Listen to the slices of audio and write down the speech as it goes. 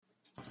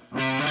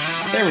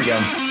There we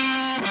go.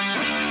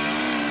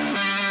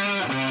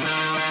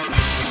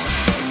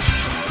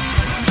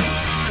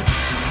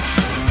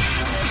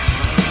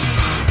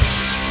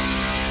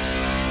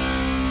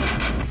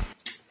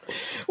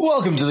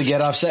 Welcome to the Get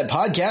Offset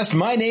podcast.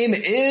 My name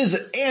is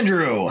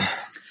Andrew.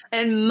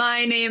 And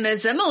my name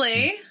is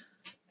Emily.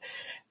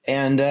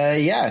 And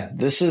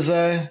this is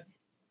a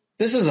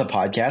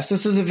podcast.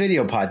 This is a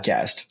video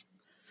podcast.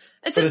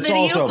 It's a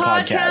video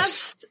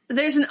podcast.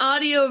 There's an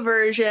audio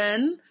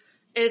version.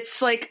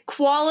 It's like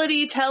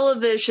quality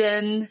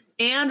television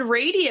and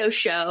radio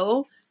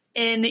show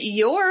in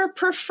your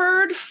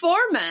preferred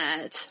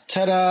format.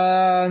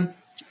 Ta-da!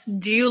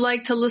 Do you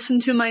like to listen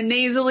to my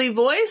nasally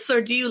voice,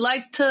 or do you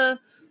like to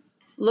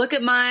look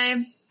at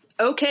my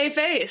okay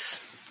face?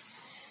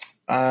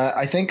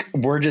 I think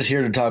we're just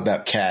here to talk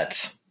about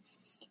cats.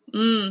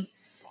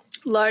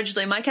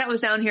 Largely. My cat was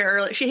down here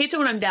early. She hates it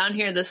when I'm down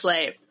here this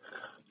late.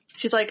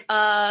 She's like,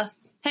 hey,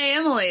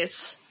 Emily,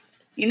 it's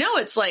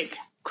like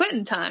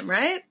quitting time,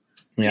 right?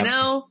 Yep.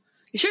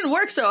 You shouldn't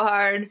work so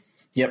hard.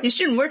 Yep. You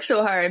shouldn't work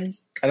so hard.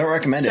 I don't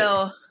recommend it.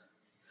 So,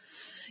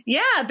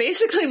 yeah,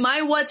 basically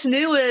my what's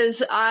new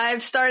is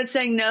I've started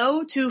saying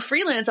no to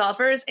freelance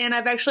offers, and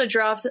I've actually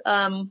dropped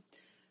a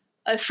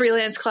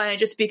freelance client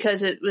just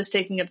because it was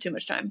taking up too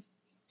much time.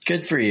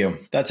 Good for you.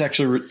 That's a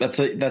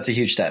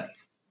huge step.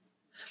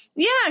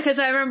 Yeah, because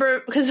I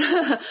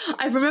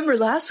remember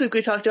last week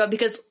we talked about,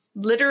 because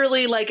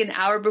literally like an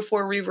hour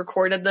before we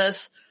recorded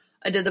this,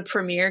 I did the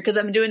premiere, because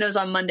I'm doing those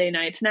on Monday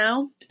nights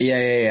now.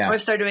 Yeah.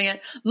 I've started doing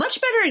it. Much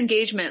better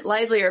engagement,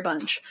 livelier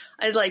bunch.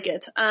 I like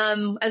it.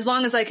 As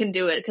long as I can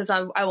do it, because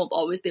I won't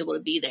always be able to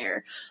be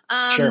there.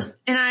 Sure.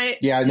 And I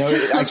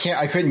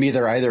couldn't be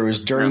there either. It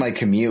was during my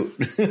commute.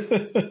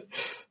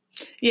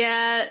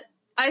 Yeah,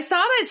 I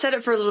thought I'd set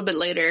it for a little bit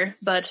later,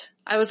 but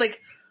I was like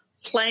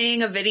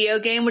playing a video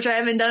game, which I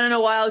haven't done in a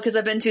while because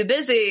I've been too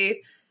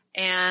busy.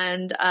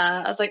 And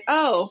I was like,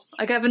 oh,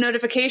 I got a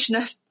notification.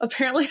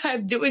 Apparently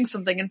I'm doing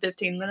something in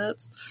 15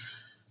 minutes.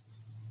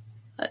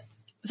 Is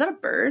that a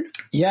bird?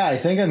 Yeah, I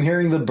think I'm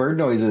hearing the bird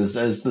noises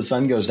as the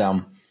sun goes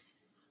down.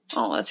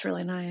 Oh, that's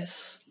really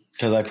nice.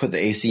 Because I put the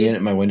AC in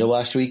at my window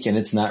last week, and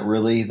it's not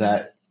really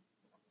that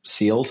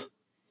sealed.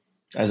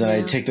 As in,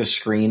 I take the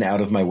screen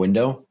out of my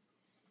window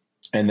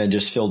and then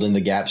just filled in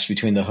the gaps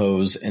between the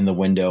hose and the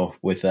window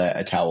with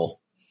a towel.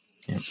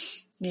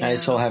 Yeah. I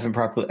still haven't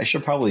properly. I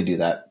should probably do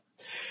that.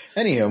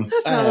 Anywho,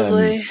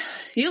 probably.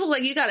 You look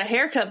like you got a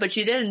haircut, but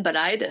you didn't. But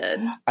I did.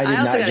 I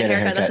also got a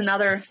haircut.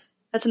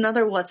 That's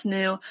another what's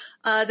new.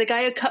 The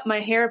guy who cut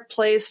my hair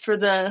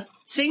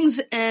sings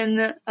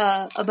in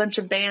a bunch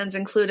of bands,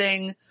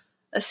 including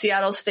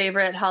Seattle's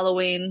favorite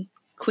Halloween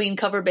Queen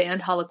cover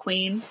band,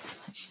 Halloween.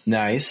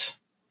 Nice.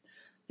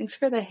 Thanks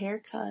for the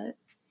haircut.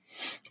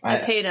 I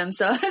paid him,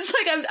 so it's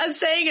like I'm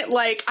saying it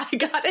like I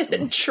got it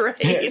in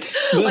trade.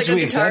 This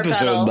week's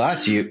episode brought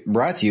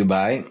to you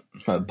by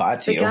the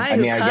guy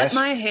who cut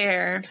my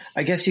hair.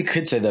 I guess you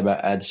could say that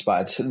about ad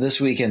spots. This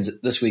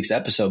week's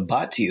episode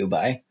brought to you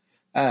by.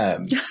 You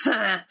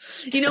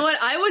know what?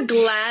 I would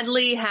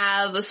gladly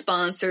have a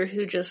sponsor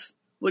who just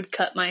would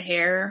cut my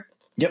hair.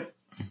 Yep.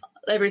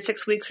 Every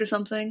 6 weeks or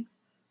something.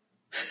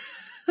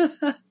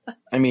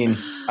 I mean,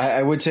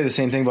 I would say the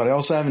same thing, but I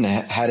also haven't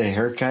had a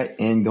haircut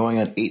in going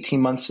on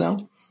 18 months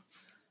now.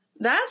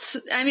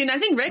 I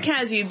think Rick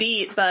has you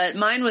beat, but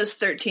mine was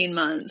 13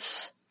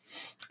 months.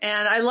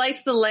 And I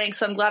liked the length,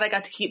 so I'm glad I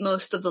got to keep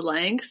most of the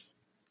length.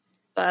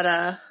 But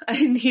I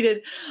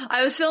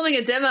was filming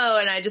a demo,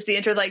 and the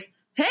intro was like,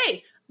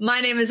 hey,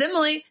 my name is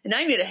Emily, and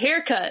I need a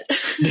haircut.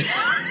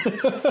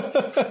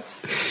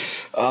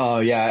 Oh,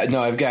 yeah.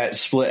 No, I've got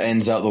split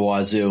ends out the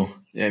wazoo.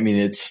 I mean,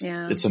 it's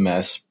a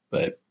mess,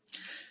 but.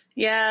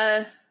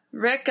 Yeah,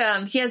 Rick,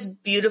 he has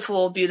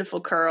beautiful,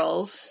 beautiful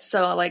curls.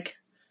 So like,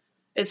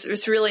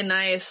 it's really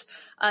nice.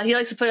 He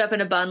likes to put it up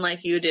in a bun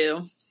like you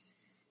do.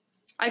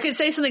 I could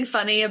say something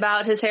funny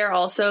about his hair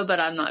also, but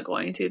I'm not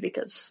going to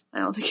because I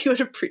don't think he would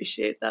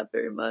appreciate that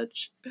very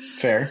much.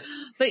 Fair.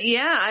 But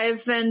yeah,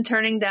 I've been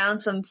turning down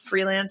some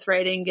freelance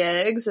writing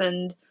gigs,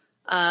 and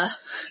while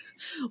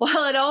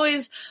I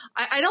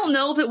don't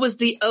know if it was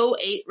the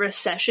 2008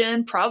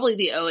 recession, probably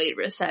the 2008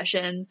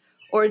 recession,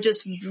 or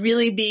just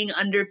really being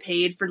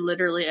underpaid for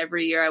literally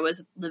every year I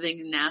was living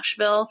in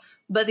Nashville.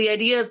 But the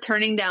idea of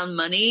turning down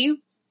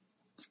money,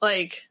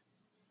 like,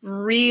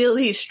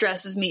 really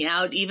stresses me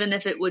out, even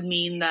if it would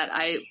mean that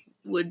I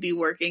would be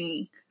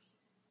working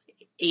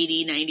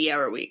 80,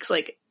 90-hour weeks.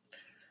 Like,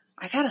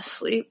 I gotta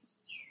sleep.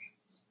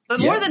 But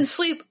more than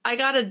sleep, I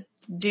gotta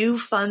do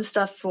fun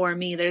stuff for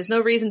me. There's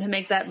no reason to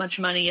make that much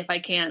money if I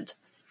can't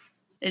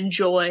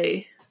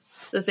enjoy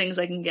the things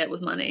I can get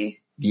with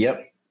money.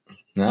 Yep.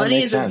 No,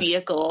 money is a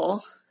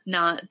vehicle,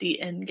 not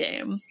the end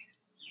game.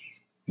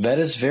 That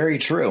is very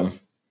true.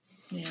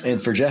 Yeah.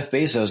 And for Jeff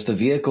Bezos, the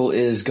vehicle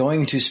is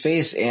going to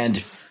space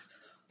and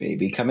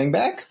maybe coming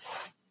back.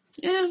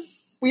 Yeah.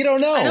 We don't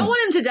know. I don't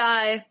want him to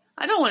die.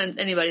 I don't want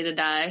anybody to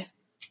die.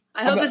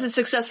 I hope it's a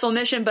successful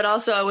mission, but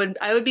also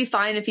I would be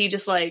fine if he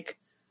just like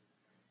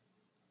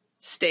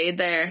stayed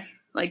there.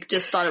 Like,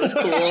 just thought it was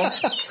cool.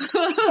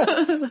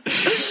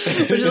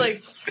 Which is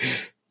like,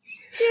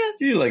 yeah.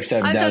 You like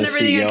stepping I've down done as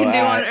everything CEO. I can do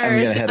on I'm gonna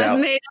Earth. head I've out.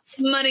 made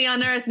money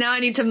on Earth. Now I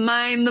need to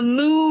mine the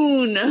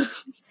moon.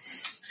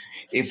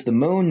 If the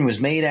moon was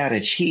made out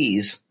of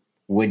cheese,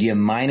 would you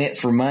mine it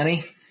for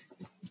money?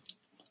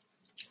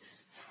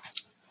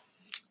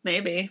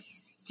 Maybe.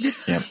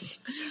 Yep.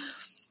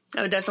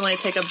 I would definitely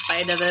take a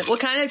bite of it.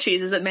 What kind of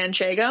cheese? Is it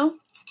Manchego?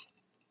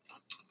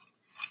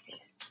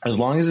 As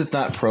long as it's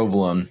not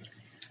provolone.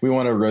 We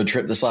went on a road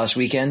trip this last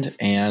weekend,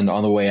 and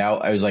on the way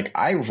out, I was like,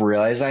 I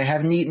realized I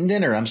haven't eaten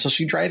dinner. I'm supposed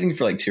to be driving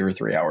for like 2 or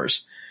 3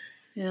 hours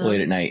late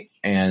at night.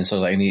 And so I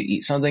was like, I need to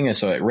eat something. And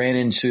so I ran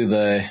into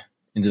the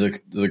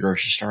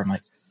grocery store. I'm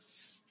like,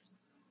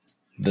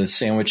 the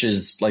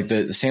sandwiches, like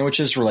the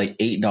sandwiches were like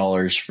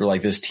 $8 for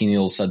like this teeny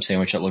little sub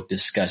sandwich that looked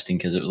disgusting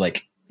because it was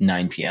like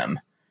 9 p.m.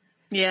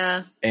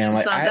 Yeah. And I'm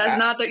like, that's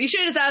not the, you should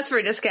have just asked for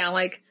a discount.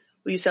 Like,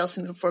 will you sell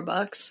something for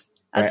 $4?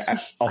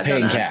 I'll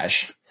pay in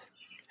cash.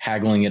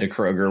 Haggling at a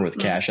Kroger with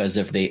cash as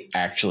if they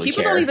actually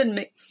People care. don't even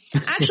make.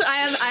 Actually,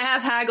 I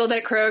have haggled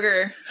at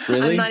Kroger.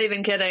 Really? I'm not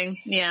even kidding.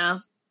 Yeah,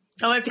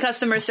 I went to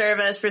customer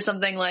service for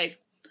something like,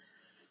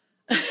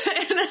 and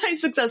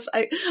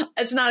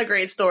it's not a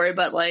great story,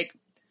 but like,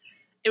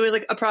 it was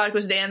like a product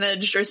was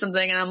damaged or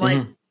something, and I'm like,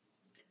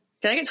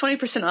 can I get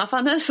 20% off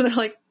on this? And they're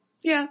like,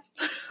 yeah.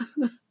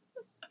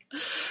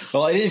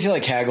 Well, I didn't feel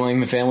like haggling.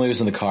 The family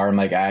was in the car. I'm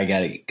like, I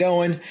gotta get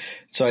going.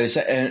 So I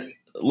decided.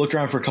 Looked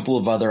around for a couple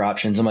of other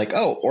options. I'm like,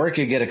 oh, or I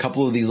could get a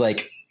couple of these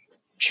like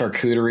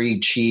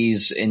charcuterie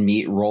cheese and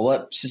meat roll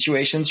up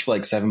situations for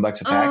like $7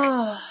 a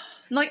pack.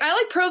 Like, I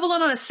like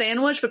provolone on a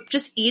sandwich, but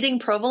just eating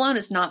provolone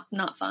is not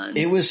fun.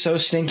 It was so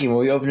stinky when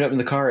we opened it up in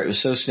the car. It was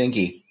so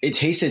stinky. It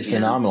tasted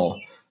phenomenal,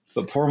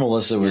 but poor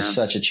Melissa was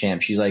such a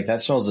champ. She's like,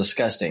 that smells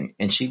disgusting,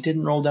 and she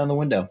didn't roll down the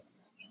window.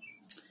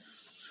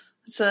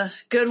 It's a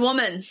good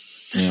woman.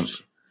 Yep.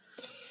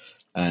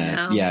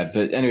 Yeah,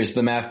 but anyways,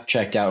 the math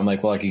checked out. I'm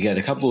like, well, I could get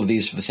a couple of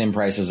these for the same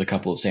price as a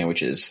couple of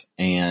sandwiches.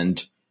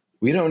 And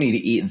we don't need to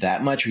eat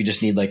that much. We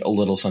just need like a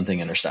little something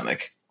in our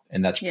stomach.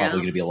 And that's probably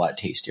going to be a lot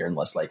tastier and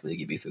less likely to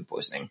give you food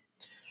poisoning.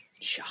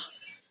 Sure.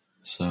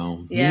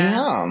 So,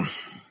 Yeah.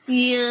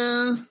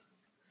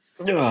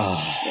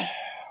 Ugh.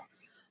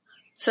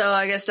 So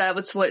I guess that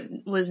was what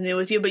was new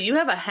with you. But you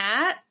have a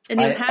hat? A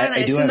new hat?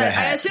 I do have a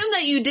hat. I assume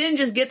that you didn't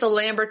just get the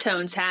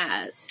Lambertones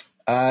hat.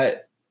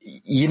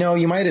 You know,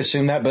 you might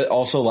assume that, but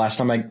also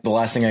the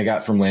last thing I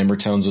got from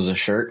Lambertones was a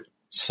shirt.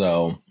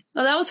 So,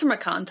 that was from a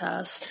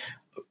contest.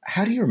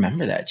 How do you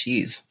remember that?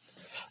 Jeez.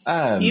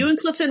 You and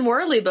Clifton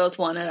Worley both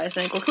won it, I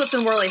think. Well,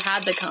 Clifton Worley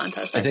had the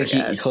contest. I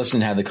think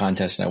Clifton had the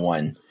contest and I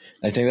won.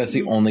 I think that's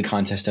the only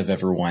contest I've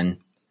ever won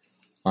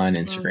on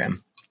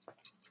Instagram.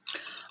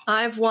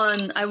 I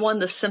won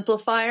the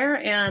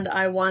Simplifier and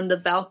I won the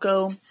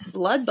Valco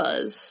Blood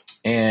Buzz.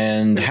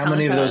 And how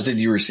many of those did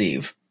you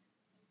receive?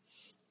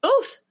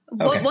 Both.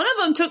 Okay. One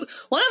of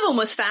them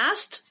was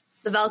fast,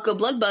 the Valco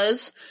Blood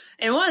Buzz,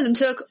 and one of them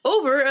took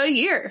over a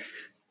year.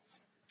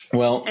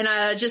 Well,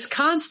 and just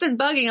constant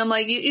bugging. I'm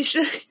like, you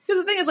should.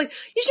 Because the thing is, like,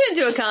 you shouldn't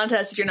do a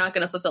contest if you're not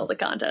going to fulfill the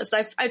contest.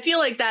 I feel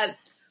like that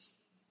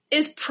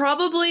is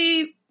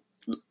probably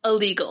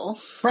illegal.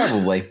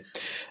 Probably,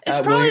 it's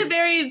probably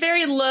very,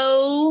 very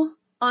low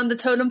on the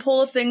totem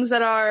pole of things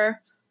that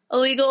are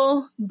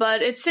illegal,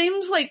 but it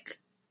seems like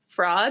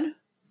fraud.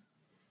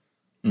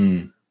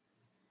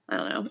 I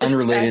don't know.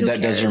 Unrelated,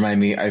 that does remind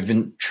me. I've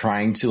been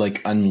trying to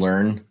like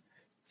unlearn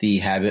the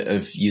habit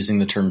of using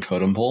the term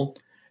totem pole,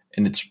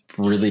 and it's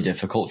really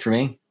difficult for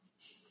me.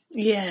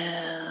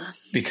 Yeah.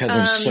 Because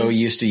I'm so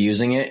used to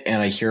using it, and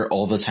I hear it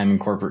all the time in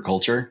corporate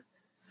culture.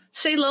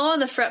 Say low on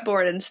the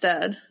fretboard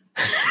instead.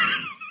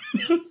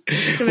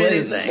 It's gonna be a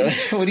new thing.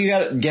 What do you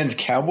got against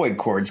cowboy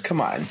chords?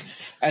 Come on.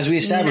 As we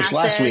established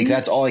last week,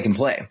 that's all I can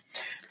play.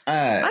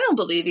 I don't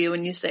believe you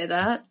when you say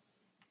that.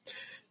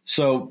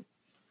 So...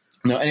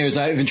 No, anyways,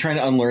 I've been trying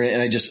to unlearn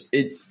it,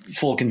 and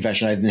full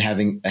confession, I've been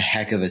having a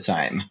heck of a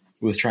time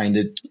with trying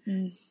to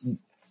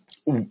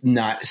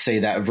not say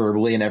that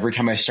verbally. And every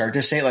time I start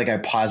to say it, like I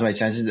pause my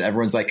sentence,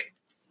 everyone's like,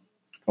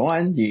 go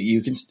on,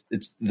 you can,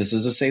 this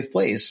is a safe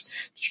place.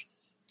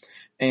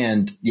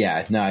 And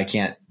yeah, no, I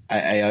can't,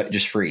 I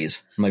just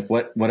freeze. I'm like,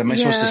 what am I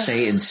supposed to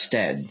say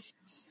instead?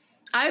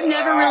 I've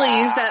never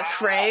really used that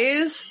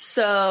phrase.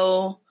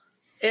 So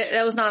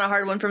that was not a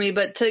hard one for me,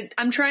 but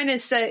I'm trying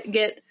to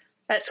get,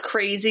 that's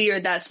crazy or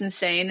that's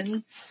insane.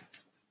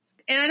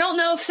 And I don't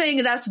know if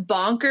saying that's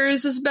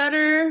bonkers is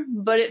better,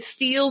 but it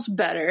feels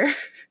better.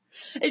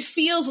 It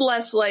feels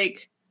less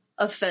like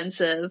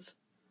offensive.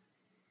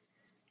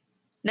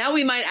 Now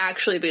we might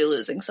actually be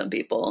losing some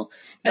people.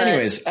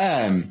 Anyways,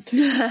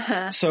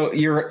 so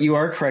you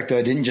are correct though.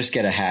 I didn't just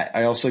get a hat.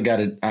 I also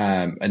got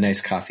a nice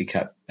coffee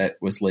cup that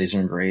was laser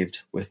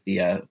engraved with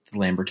the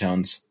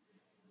Lambertones.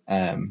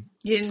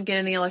 You didn't get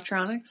any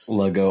electronics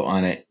logo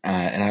on it.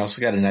 And I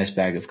also got a nice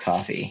bag of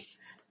coffee,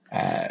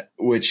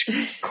 which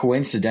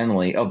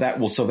coincidentally,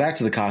 so back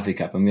to the coffee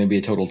cup. I'm going to be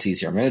a total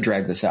tease here. I'm going to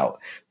drag this out.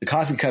 The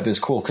coffee cup is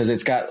cool because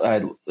it's got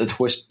a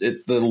twist,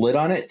 the lid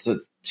on it. So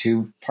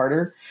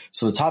two-parter.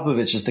 So the top of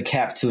it's just the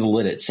cap to the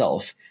lid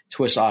itself,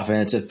 twist off, and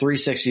it's a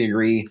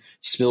 360-degree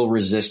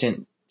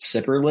spill-resistant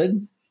sipper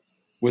lid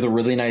with a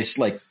really nice,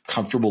 like,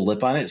 comfortable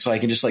lip on it, so I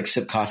can just, like,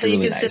 sip coffee really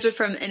nice. So you can sip it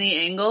from any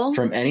angle?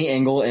 From any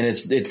angle, and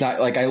it's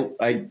not, like,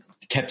 I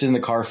kept it in the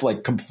car for,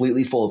 like,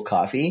 completely full of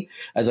coffee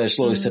as I was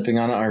slowly sipping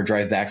on it on our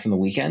drive back from the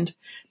weekend.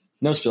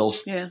 No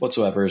spills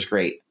whatsoever. It was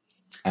great.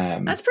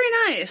 That's pretty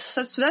nice.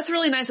 That's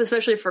really nice,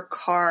 especially for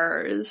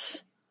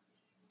cars.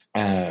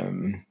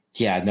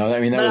 Yeah, no, I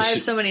mean, I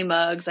have so many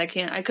mugs. I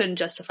couldn't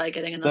justify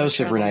getting another. That was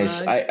super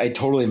nice. I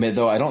totally admit,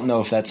 though, I don't know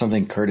if that's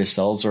something Curtis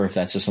sells or if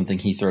that's just something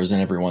he throws in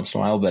every once in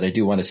a while, but I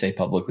do want to say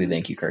publicly,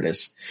 thank you,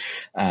 Curtis.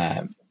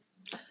 And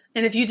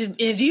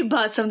if you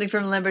bought something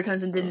from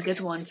Lambertones and didn't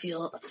get one,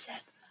 feel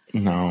upset.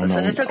 No,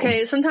 it's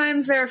okay.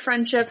 Sometimes there are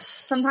friendships.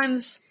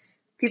 Sometimes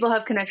people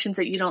have connections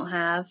that you don't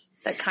have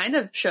that kind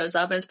of shows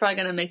up, and it's probably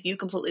going to make you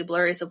completely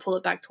blurry. So pull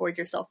it back toward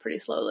yourself pretty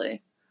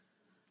slowly.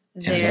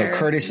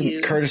 Curtis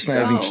and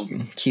I have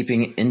been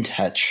keeping in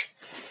touch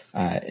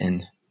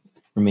and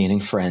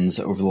remaining friends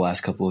over the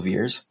last couple of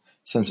years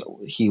since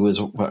he was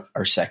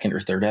our second or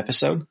third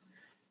episode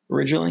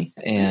originally.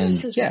 And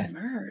this is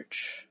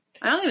merch.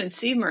 I don't even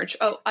see merch.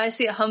 Oh, I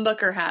see a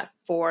humbucker hat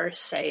for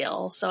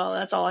sale. So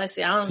that's all I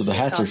see. I don't see the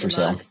hats are for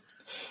sale.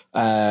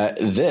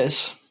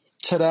 This,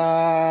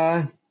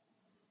 ta-da!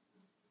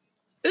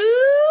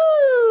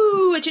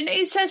 Ooh, it's an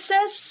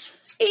HSS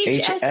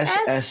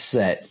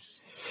set.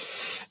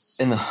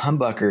 And the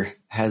humbucker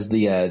has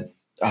the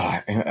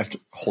I have to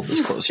hold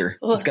this closer.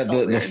 It's got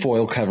the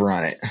foil cover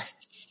on it.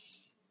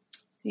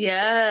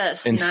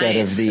 Yes, instead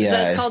of the is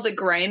that called the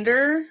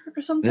grinder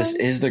or something? This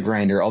is the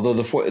grinder.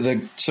 Although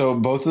so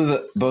both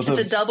it's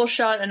a double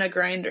shot and a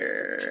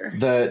grinder.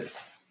 The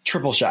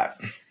triple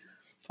shot.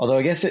 Although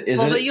I guess it is.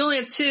 Well, but you only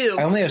have two.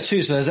 I only have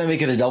two, so does that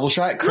make it a double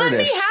shot? Curtis, let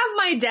me have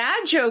my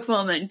dad joke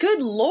moment.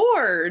 Good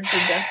Lord.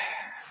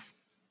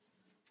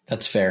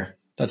 That's fair.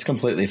 That's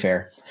completely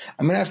fair.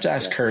 I'm going to have to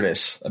ask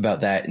Curtis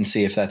about that and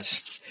see if that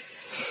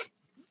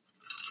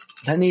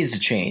needs to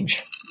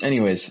change.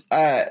 Anyways,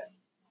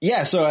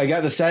 so I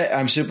got the set.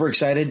 I'm super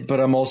excited, but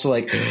I'm also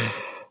like,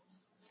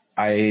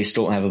 I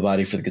still don't have a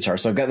body for the guitar.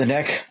 So I've got the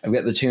neck. I've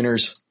got the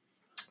tuners.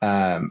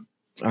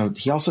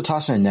 He also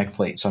tossed in a neck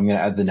plate, so I'm going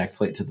to add the neck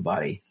plate to the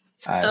body.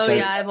 I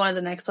have one of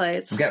the neck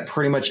plates. I've got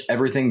pretty much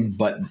everything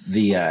but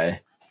the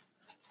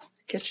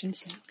kitchen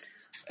sink.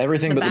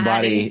 Everything but the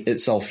body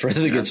itself for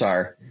the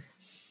guitar.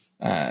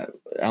 I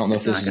don't know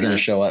if this is going to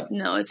show up.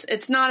 No,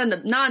 it's not in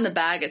the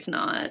bag. It's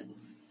not.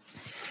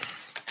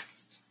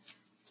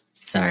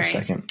 Sorry. A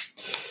second.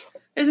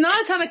 There's not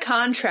a ton of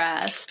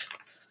contrast.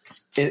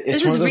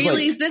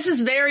 This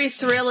is very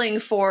thrilling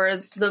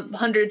for the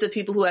hundreds of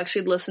people who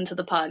actually listen to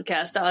the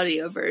podcast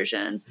audio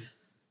version.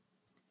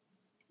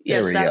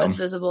 Yes, that was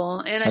visible,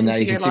 and I can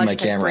see your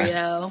Logitech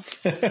Brio.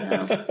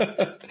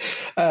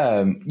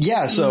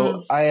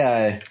 So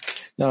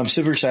I'm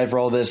super excited for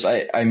all this.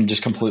 I'm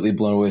just completely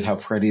blown away with how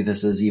pretty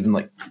this is.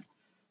 Even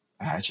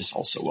it's just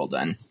all so well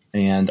done.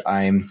 And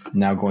I'm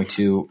now going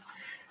to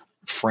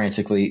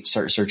frantically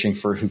start searching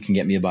for who can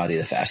get me a body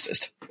the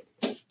fastest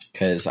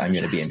because I'm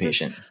going to be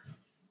impatient.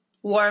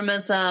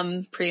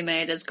 Warmoth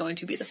pre-made is going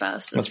to be the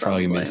fastest. That's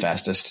probably going to be the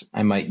fastest.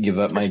 I might give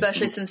up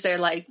especially since they're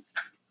like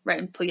right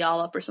in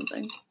Puyallup or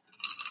something.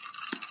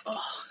 Oh,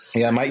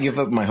 I might give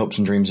up my hopes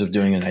and dreams of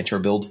doing a nitro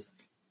build.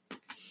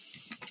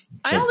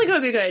 I don't think it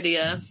would be a good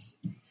idea.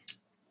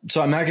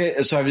 So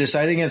I've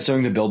decided against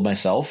doing the build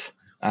myself.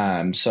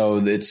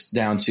 So it's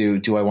down to,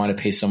 do I want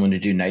to pay someone to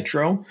do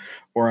nitro,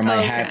 or am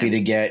I happy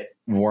to get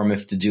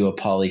Warmoth to do a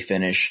poly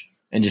finish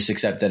and just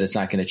accept that it's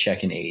not going to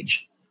check an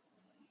age?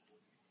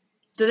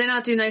 Do they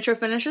not do nitro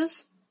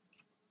finishes?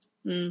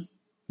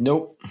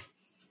 Nope.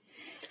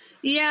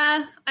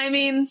 Yeah, I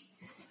mean,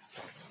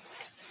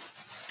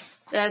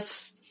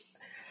 that's...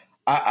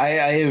 I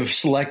have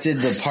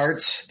selected the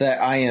parts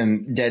that I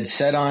am dead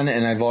set on,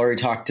 and I've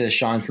already talked to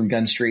Sean from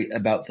Gun Street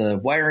about the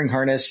wiring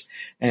harness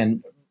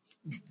and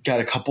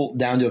got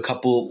down to a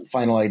couple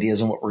final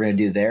ideas on what we're going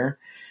to do there.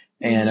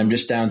 And I'm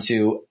just down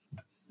to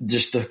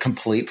just the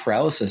complete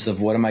paralysis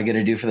of what am I going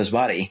to do for this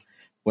body?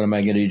 What am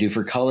I going to do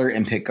for color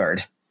and pick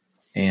guard?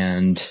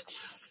 And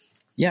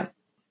yeah.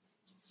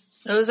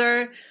 Those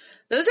are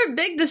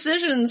big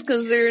decisions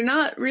because they're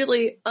not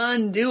really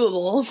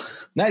undoable.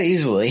 Not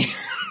easily.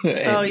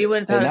 You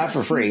wouldn't have not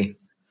for free.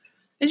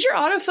 Is your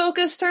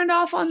autofocus turned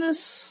off on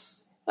this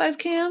live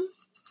cam?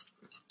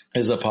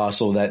 Is it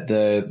possible that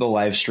the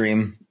live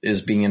stream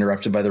is being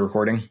interrupted by the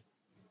recording?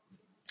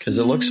 Because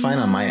it looks fine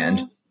on my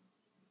end.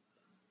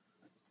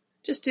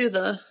 Just do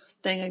the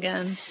thing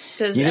again.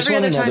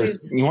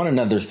 You want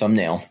another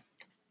thumbnail.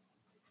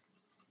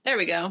 There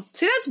we go.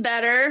 See, that's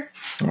better.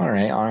 All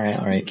right.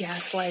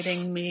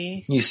 Gaslighting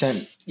me. You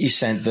sent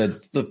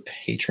the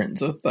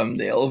patrons a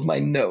thumbnail of my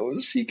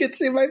nose. You can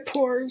see my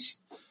pores.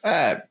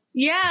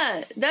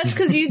 Yeah, that's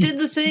because you did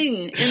the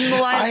thing in the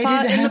live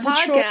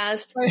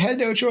podcast. I had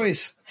no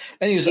choice.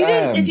 Anyways,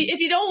 if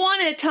you don't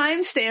want it,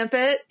 timestamp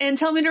it and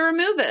tell me to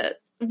remove it.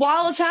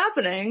 while it's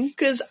happening,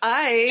 because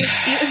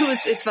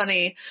it's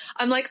funny.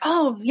 I'm like,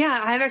 oh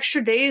yeah, I have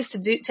extra days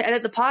to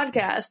edit the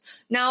podcast.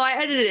 Now I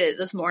edited it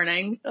this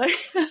morning,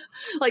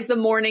 like the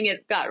morning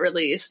it got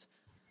released.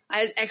 I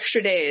had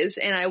extra days,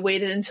 and I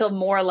waited until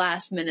more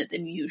last minute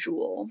than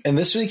usual. And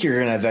this week you're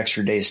going to have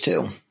extra days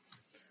too.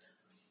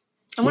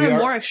 I'm going to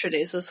have more extra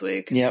days this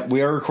week. Yeah,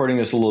 we are recording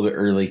this a little bit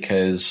early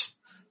because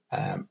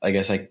I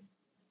guess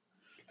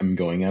I'm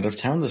going out of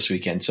town this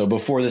weekend. So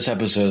before this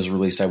episode is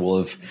released, I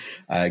will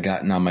have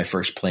gotten on my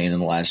first plane in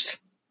the last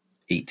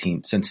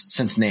 18 since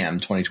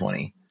NAMM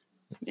 2020.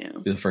 Yeah,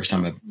 It'll be the first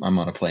time I'm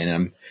on a plane, and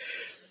I'm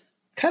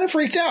kind of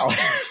freaked out.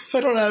 I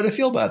don't know how to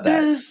feel about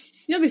that.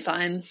 You'll be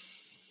fine.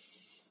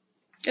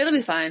 It'll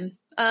be fine.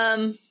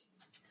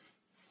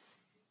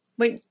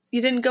 Wait,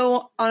 you didn't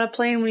go on a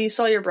plane when you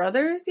saw your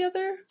brother the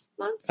other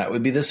month? That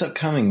would be this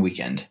upcoming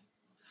weekend.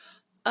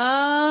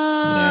 Oh.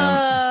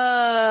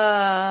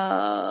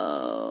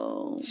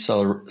 Yeah.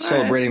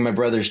 Celebrating my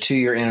brother's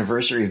 2-year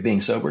anniversary of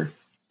being sober.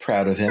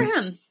 Proud of him. For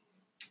him.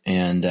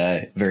 And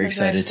very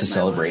excited to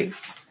celebrate.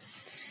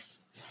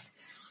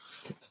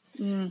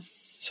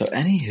 So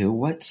anywho,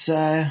 what's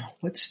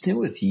new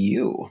with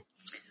you?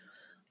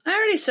 I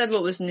already said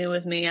what was new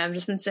with me. I've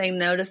just been saying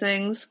no to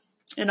things.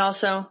 And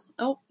also,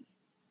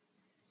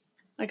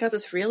 I got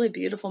this really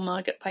beautiful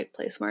mug at Pike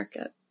Place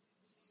Market.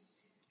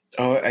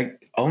 Oh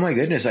my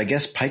goodness. I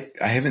guess I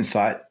haven't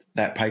thought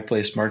that Pike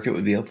Place Market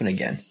would be open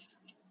again.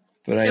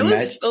 But it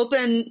was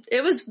open.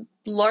 It was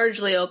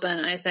largely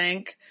open, I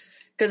think,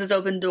 because it's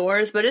open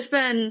doors. But it's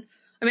been,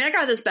 I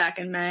got this back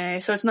in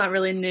May, so it's not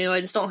really new. I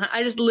just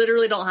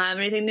literally don't have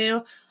anything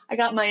new. I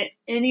got my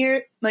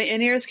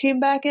in-ears came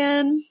back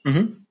in.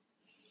 Mm-hmm.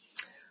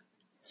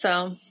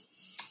 So.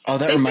 Oh,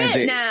 that reminds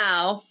me.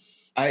 Now.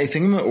 I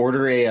think I'm going to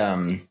order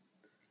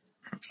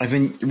I've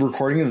been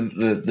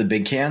recording the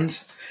big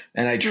cans,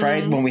 and I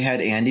tried when we had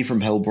Andy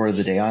from Pedalboard of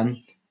the Day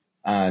on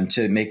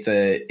to make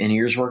the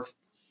in-ears work,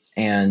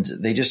 and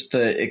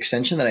the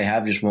extension that I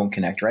have just won't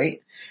connect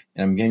right,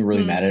 and I'm getting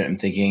really mad at it. I'm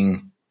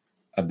thinking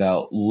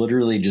about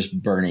literally just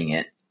burning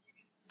it.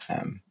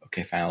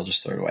 Okay, fine, I'll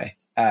just throw it away,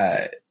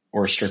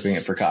 or stripping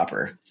it for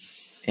copper,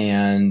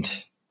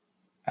 and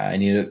I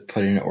need to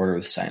put in an order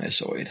with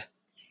Sinusoid.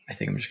 I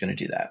think I'm just going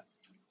to do that.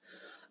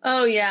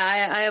 Oh,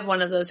 yeah. I have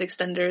one of those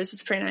extenders.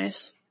 It's pretty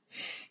nice.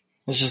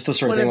 It's just the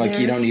sort of thing like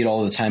you don't need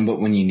all the time, but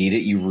when you need it,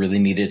 you really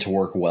need it to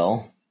work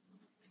well.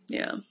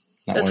 Yeah.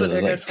 Not that's what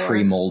they're good for.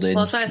 Pre-molded.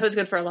 Well, Sinusoid is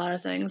good for a lot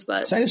of things,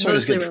 but Sinusoid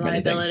mostly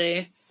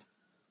reliability.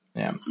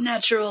 Yeah.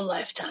 Natural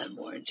lifetime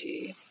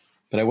warranty.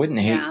 But I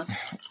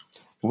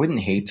wouldn't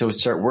hate to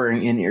start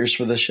wearing in-ears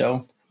for the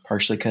show,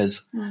 partially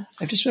because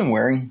I've just been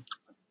wearing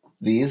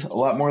these a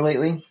lot more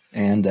lately,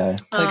 and I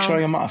like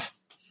showing them off.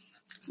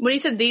 When he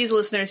said these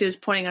listeners, he was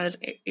pointing at his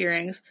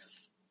earrings.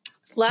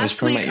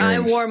 Last week, I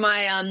wore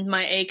my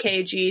my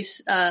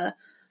AKG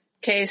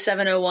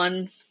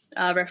K701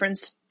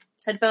 reference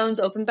headphones,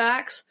 open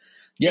backs.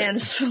 Yep.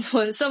 And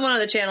someone on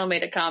the channel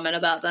made a comment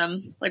about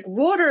them. Like,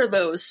 what are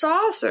those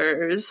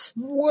saucers?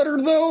 What are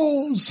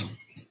those?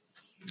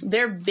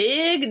 They're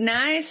big,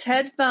 nice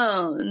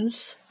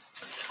headphones.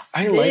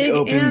 I like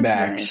open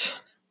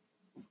backs.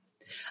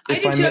 Nice. I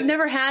do too. I've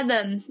never had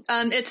them.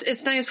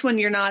 It's nice when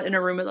you're not in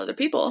a room with other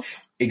people.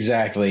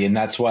 Exactly, and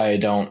that's why I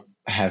don't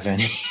have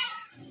any.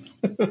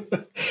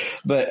 But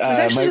it's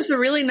actually just a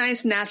really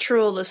nice,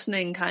 natural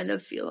listening kind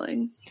of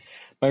feeling.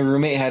 My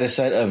roommate had a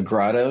set of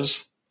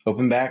Grottos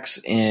open backs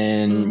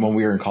when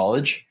we were in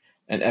college,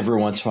 and every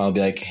once in a while I'll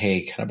be like,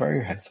 "Hey, can I borrow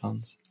your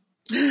headphones?"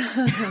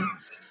 I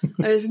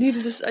just need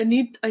this. I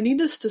need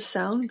this to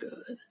sound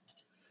good.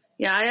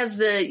 Yeah, I have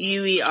the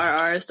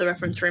UERRs, the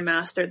reference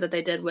remastered that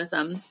they did with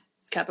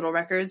Capitol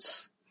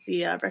Records,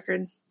 the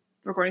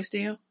recording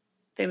studio,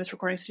 famous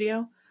recording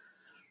studio.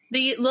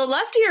 The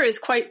left ear is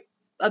quite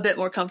a bit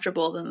more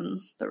comfortable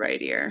than the right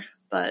ear,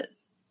 but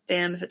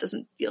damn if it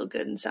doesn't feel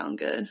good and sound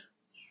good.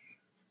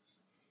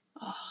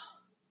 Oh.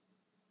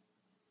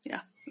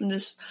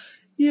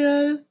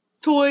 Yeah,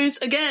 toys.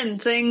 Again,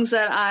 things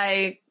that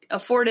I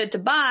afforded to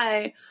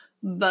buy,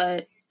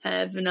 but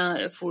have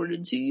not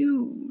afforded to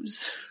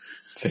use.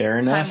 Fair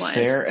enough. Time-wise.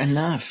 Fair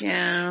enough.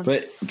 Yeah.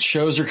 But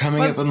shows are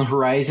coming up on the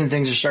horizon.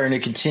 Things are starting to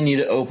continue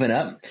to open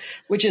up,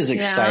 which is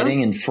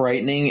exciting and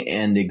frightening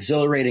and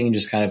exhilarating and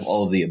just kind of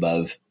all of the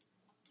above.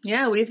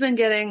 Yeah, we've been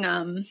getting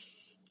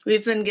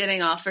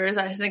offers.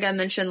 I think I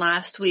mentioned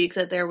last week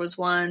that there was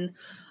one.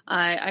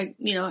 I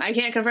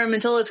can't confirm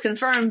until it's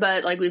confirmed,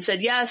 but like we've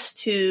said yes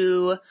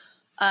to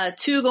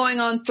 2 going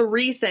on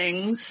 3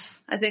 things.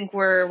 I think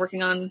we're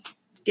working on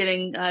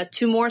getting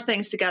 2 more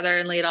things together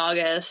in late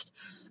August.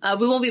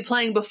 We won't be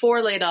playing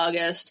before late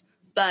August,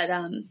 but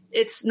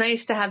it's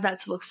nice to have that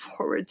to look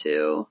forward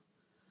to.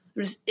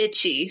 I'm just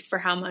itchy for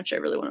how much I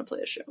really want to play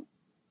a show.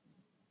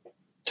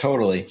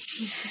 Totally.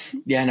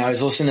 Yeah, no, I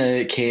was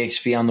listening to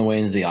KXP on the way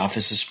into the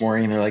office this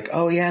morning, and they're like,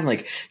 oh, yeah, and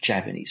like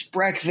Japanese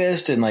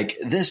breakfast and like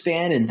this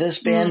band and this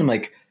band. I'm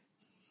like,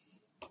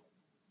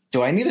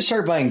 do I need to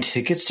start buying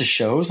tickets to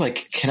shows?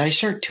 Like, can I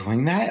start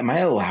doing that? Am I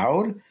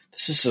allowed?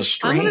 This is so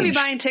strange. I'm going to be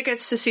buying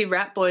tickets to see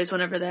Rat Boys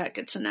whenever that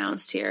gets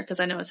announced here because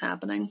I know it's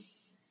happening.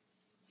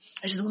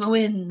 I just want to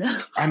win.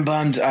 I'm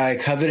bummed.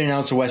 Covet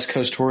announced a West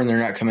Coast tour and they're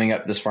not coming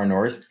up this far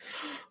north.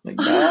 Like,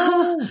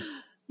 no.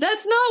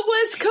 That's not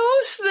West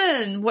Coast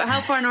then.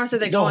 How far north are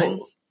they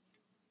going?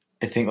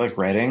 I think like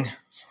Reading.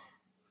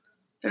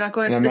 They're not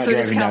going. And I'm not so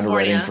driving down to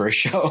Reading for a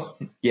show.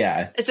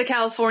 Yeah. It's a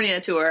California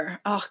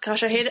tour. Oh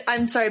gosh, I hate it.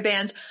 I'm sorry,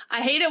 bands.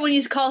 I hate it when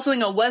you call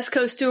something a West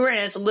Coast tour and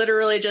it's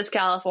literally just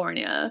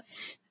California.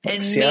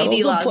 And Seattle's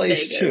maybe Las a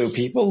place Vegas. too.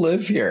 People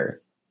live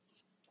here.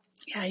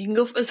 Yeah, you can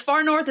go as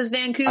far north as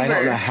Vancouver. I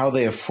don't know how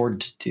they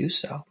afford to do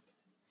so.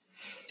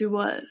 Do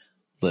what?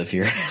 Live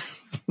here.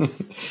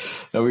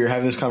 No, we were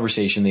having this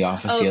conversation in the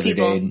office the other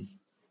day,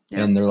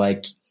 and they're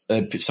like,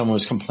 someone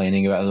was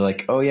complaining about it. They're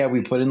like, oh yeah,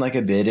 we put in like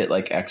a bid at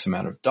like X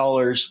amount of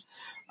dollars.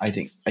 I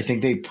think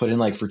they put in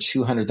like for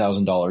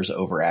 $200,000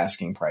 over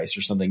asking price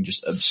or something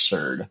just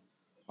absurd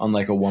on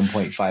like a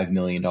 $1.5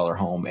 million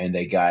home, and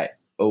they got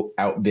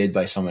outbid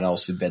by someone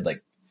else who bid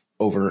like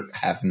over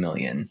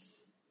 $500,000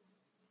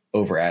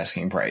 over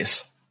asking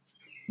price.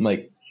 I'm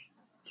like,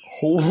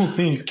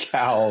 holy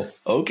cow.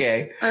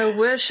 Okay. I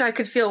wish I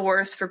could feel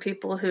worse for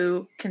people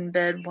who can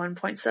bid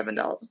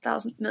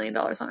 $1.7 million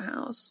on a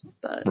house,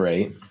 but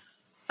right.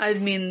 I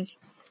mean,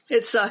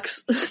 it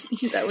sucks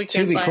that we can't.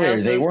 To be buy clear,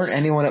 houses. they weren't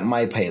anyone at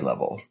my pay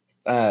level.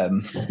 I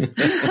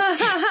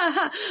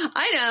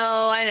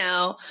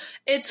know.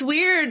 It's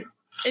weird.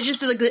 It's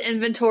just like the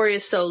inventory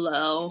is so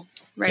low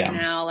right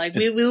now. Like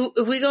we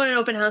if we go in an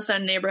open house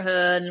in a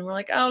neighborhood and we're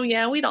like, oh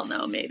yeah, we don't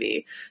know.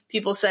 Maybe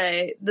people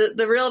say the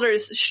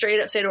realtors straight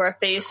up say to our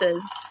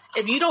faces,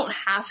 if you don't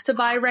have to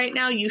buy right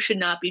now, you should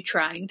not be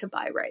trying to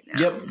buy right now.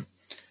 Yep.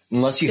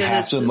 Unless you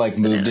have to like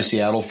move to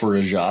Seattle for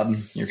a job,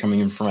 you're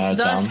coming in from out of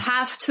town.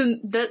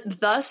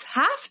 Thus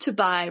have to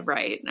buy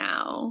right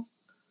now.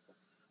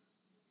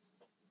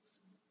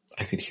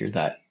 I could hear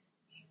that.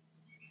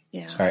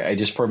 Yeah. Sorry, I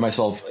just poured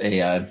myself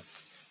a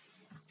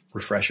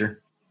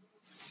refresher.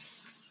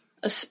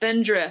 A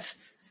Spindrift.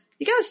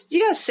 You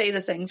gotta say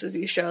the things as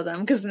you show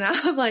them because now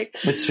I'm like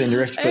it's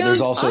Spindrift, but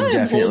there's also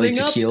definitely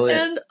tequila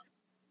and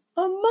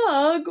a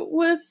mug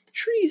with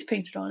trees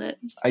painted on it.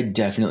 I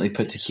definitely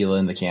put tequila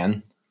in the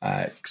can,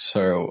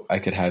 so I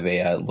could have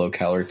a low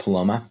calorie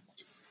Paloma.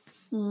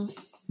 No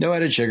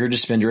added sugar,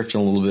 just Spindrift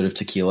and a little bit of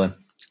tequila.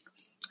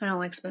 I don't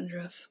like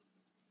Spindrift.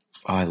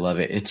 Oh, I love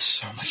it. It's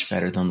so much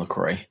better than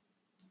LaCroix.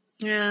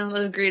 Yeah,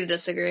 we'll agree to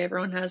disagree.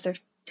 Everyone has their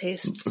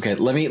tastes. Okay,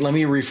 let me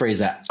rephrase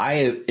that.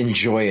 I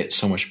enjoy it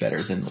so much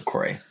better than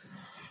LaCroix.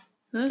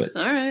 But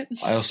all right.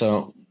 I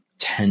also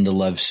tend to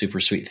love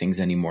super sweet things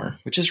anymore,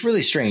 which is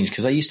really strange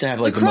because I used to have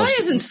like LaCroix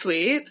isn't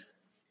sweet.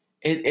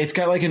 It's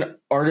got like an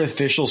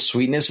artificial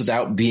sweetness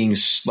without being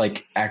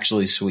like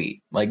actually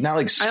sweet. Like not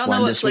like Splenda. I don't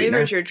know what sweetener.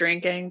 flavors you're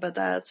drinking, but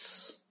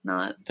that's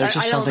not. There's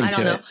just something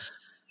to know. it.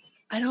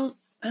 I don't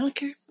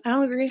care. I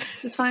don't agree.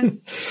 It's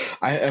fine.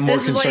 I am more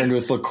concerned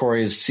with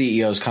LaCroix's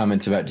CEO's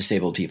comments about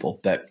disabled people.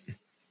 That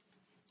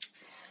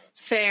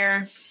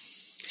fair.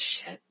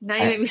 Shit. Now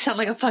you make me sound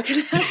like a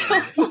fucking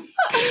asshole.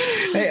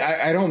 Hey,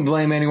 I don't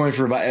blame anyone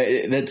for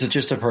that's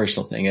just a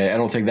personal thing. I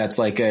don't think that's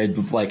like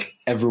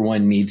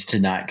everyone needs to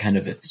not kind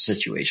of a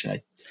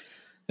situation.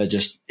 That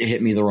just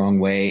hit me the wrong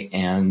way,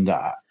 and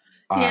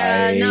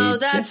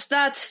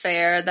that's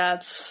fair.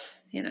 That's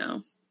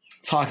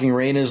Talking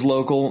Rain is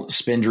local.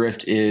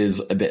 Spindrift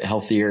is a bit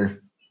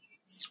healthier.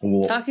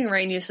 Talking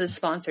Rain uses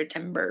sponsored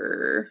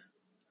timber.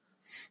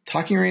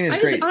 Talking Rain is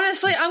great.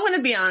 Honestly, I'm going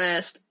to be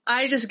honest.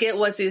 I just get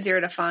what's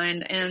easier to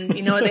find, and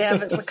you know what they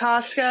have at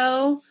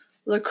Costco?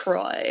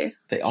 LaCroix.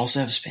 They also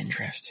have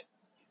Spindrift.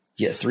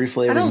 You get 3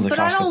 flavors in the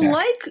Costco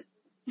pack.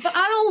 But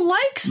I don't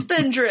like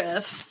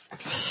Spindrift.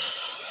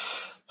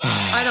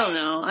 I don't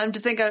know.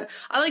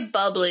 I like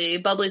Bubbly.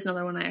 Bubbly's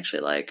another one I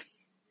actually like.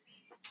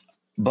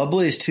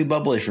 Bubbly is too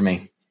bubbly for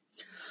me.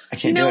 I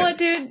can't do it. You know what,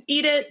 dude?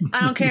 Eat it.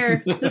 I don't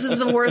care. This is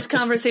the worst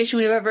conversation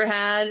we've ever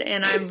had,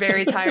 and I'm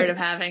very tired of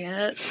having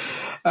it.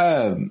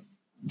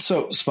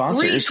 So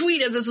sponsors.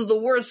 Retweet it. This is the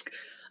worst.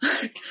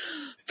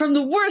 From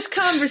the worst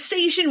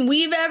conversation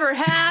we've ever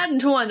had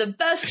into one of the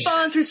best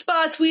sponsor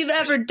spots we've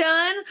ever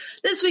done.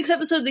 This week's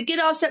episode of the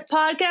Get Offset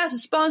podcast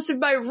is sponsored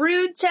by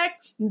Rude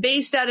Tech,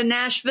 based out of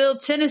Nashville,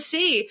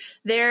 Tennessee.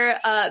 Their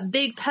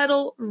big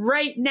pedal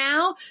right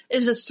now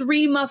is a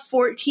 3 Muff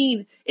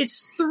 14.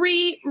 It's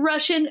 3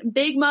 Russian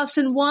big muffs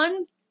in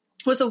one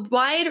with a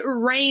wide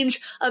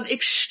range of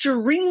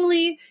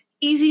extremely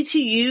easy to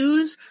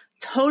use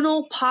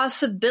tonal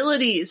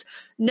possibilities.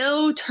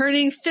 No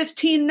turning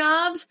 15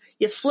 knobs.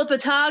 You flip a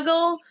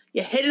toggle,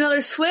 you hit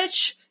another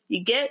switch,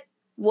 you get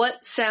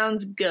what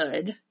sounds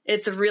good.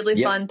 It's a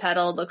really fun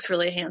pedal. It looks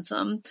really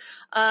handsome.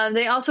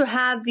 They also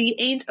have the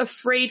Ain't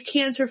Afraid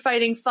Cancer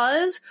Fighting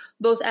Fuzz,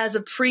 both as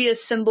a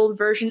pre-assembled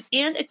version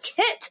and a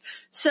kit.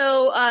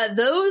 So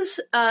those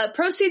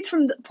portion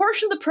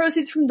of the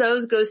proceeds from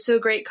those goes to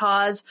a great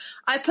cause.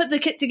 I put the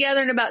kit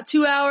together in about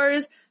 2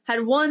 hours,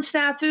 had one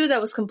snafu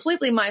that was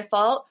completely my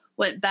fault,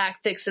 went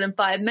back, fixed it in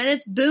 5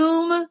 minutes,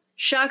 boom,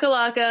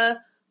 shakalaka,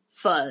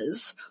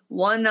 fuzz.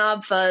 One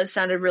knob fuzz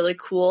sounded really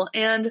cool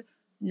and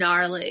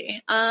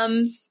gnarly.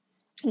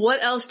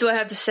 What else do I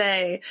have to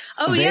say?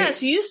 Oh,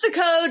 yes. Use the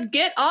code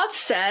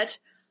GETOFFSET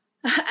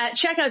at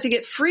checkout to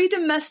get free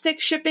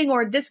domestic shipping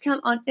or a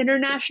discount on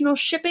international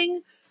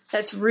shipping.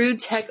 That's Rude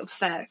Tech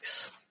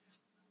Effects.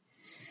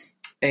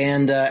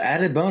 And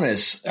added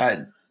bonus,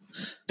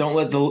 don't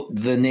let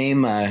the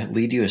name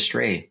lead you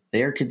astray.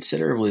 They are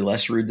considerably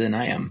less rude than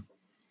I am.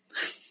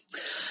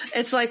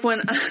 It's like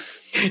when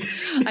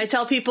I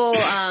tell people,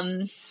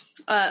 when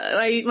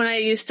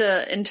I used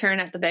to intern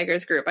at the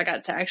Beggars Group, I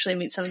got to actually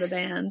meet some of the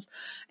bands,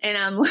 and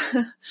I'm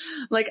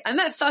like, I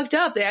met Fucked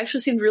Up. They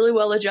actually seemed really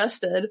well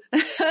adjusted.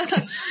 Or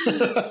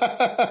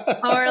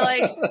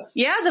like,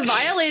 yeah, the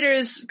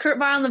Violators, Kurt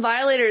Vile and the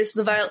Violators,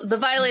 the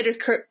Violators,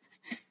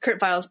 Kurt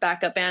Vile's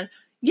backup band.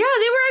 Yeah,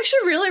 they were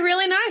actually really,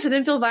 really nice. I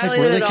didn't feel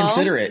violated really at all.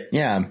 Considerate,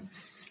 yeah.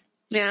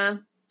 Yeah.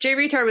 Jay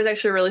Retard was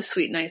actually a really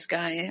sweet, nice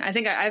guy. I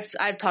think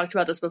I've talked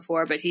about this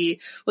before, but he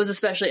was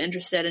especially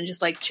interested in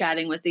just like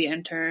chatting with the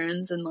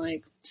interns and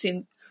like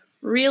seemed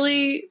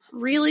really,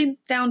 really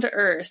down to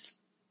earth.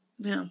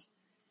 Yeah.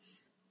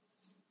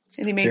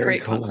 And he made Very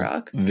great cool. punk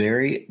rock.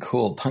 Very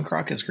cool. Punk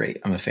rock is great.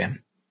 I'm a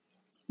fan.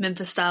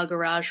 Memphis style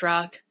garage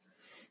rock.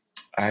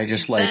 I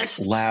just like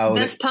loud.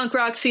 Best punk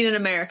rock scene in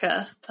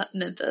America,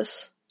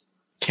 Memphis.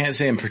 Can't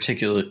say I'm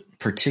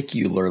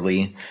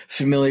particularly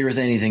familiar with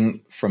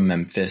anything from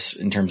Memphis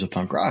in terms of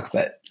punk rock,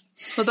 but.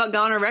 What about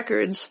Goner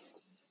Records?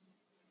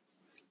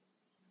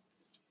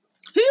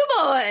 Hoo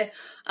boy!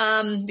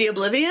 The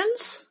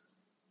Oblivions?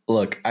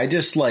 Look, I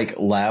just like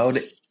loud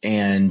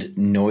and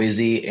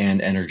noisy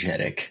and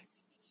energetic.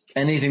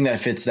 Anything that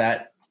fits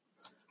that,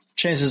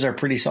 chances are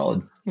pretty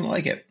solid. I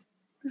like it.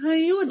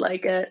 You would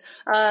like it.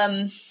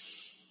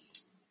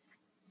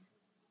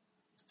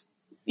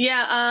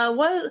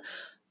 What?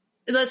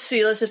 Let's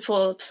see. Let's just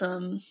pull up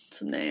some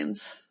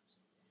names.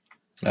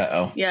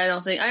 Uh-oh. Yeah, I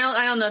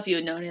don't know if you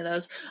would know any of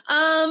those.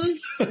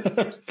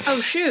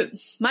 Oh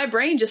shoot. My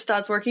brain just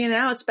stopped working and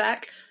now it's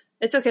back.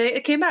 It's okay.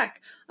 It came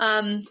back.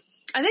 I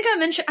think I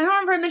don't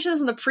remember I mentioned this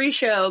on the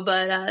pre-show,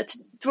 but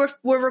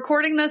we're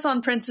recording this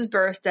on Prince's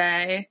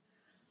birthday.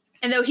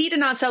 And though he did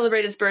not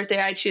celebrate his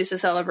birthday, I choose to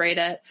celebrate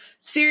it.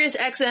 Sirius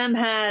XM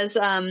has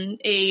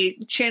a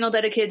channel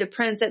dedicated to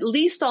Prince at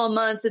least all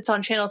month. It's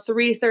on channel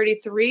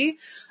 333.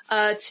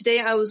 Today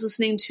I was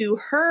listening to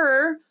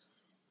her,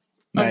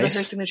 her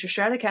signature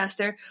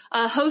Stratocaster,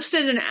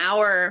 hosted an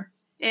hour,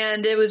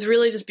 and it was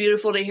really just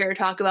beautiful to hear her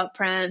talk about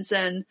Prince.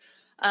 And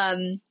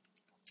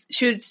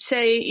she would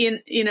say,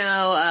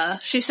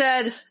 she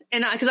said,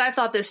 and because I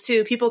thought this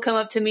too, people come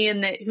up to me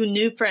who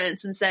knew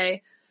Prince and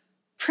say,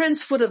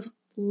 Prince would have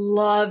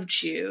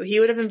loved you. He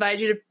would have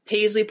invited you to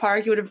Paisley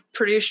Park. He would have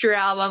produced your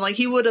album. Like,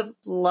 he would have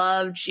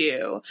loved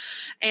you.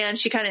 And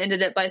she kind of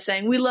ended it by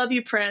saying, we love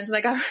you, Prince. And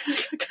I got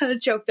kind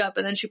of choked up.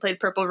 And then she played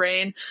Purple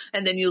Rain.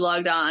 And then you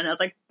logged on. I was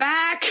like,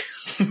 back!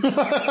 It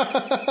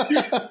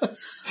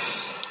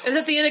was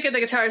at the end of the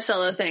guitar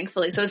solo,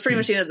 thankfully. So it was pretty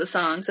much the end of the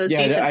song. So it was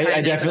decent.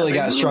 I definitely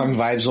got strong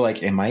vibes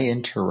like, am I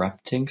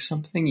interrupting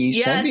something?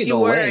 Yes, you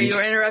were. You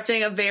were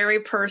interrupting a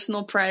very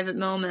personal, private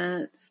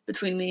moment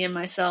between me and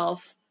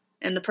myself.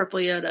 And the Purple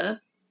Yoda.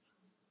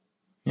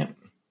 Yeah.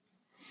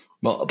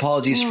 Well,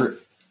 apologies for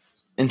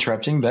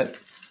interrupting, but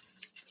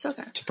it's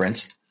okay. To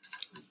Prince.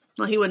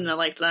 Well, he wouldn't have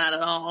liked that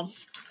at all.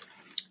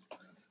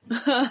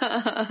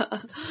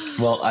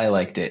 Well, I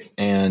liked it,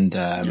 and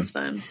that's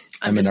fine.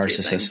 I'm a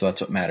narcissist, so that's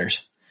what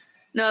matters.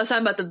 No, I was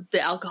talking about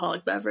the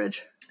alcoholic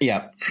beverage.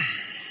 Yeah.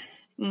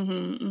 So,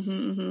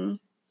 you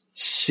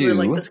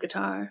really like this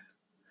guitar.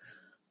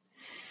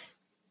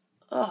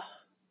 Oh.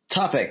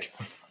 Topic.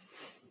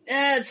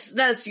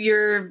 That's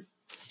your.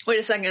 Wait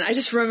a second. I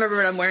just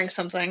remembered I'm wearing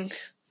something.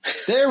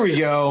 There we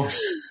go.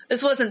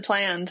 This wasn't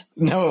planned.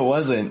 No, it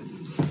wasn't.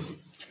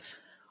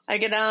 I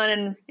get on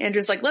and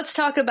Andrew's like, let's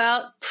talk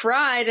about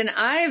Pride. And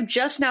I've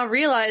just now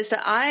realized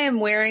that I am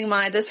wearing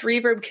my This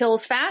Reverb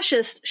Kills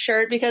Fascist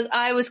shirt because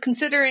I was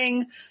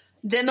considering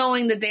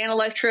demoing the Dan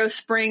Electro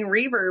Spring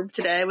Reverb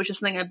today, which is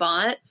something I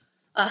bought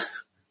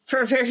for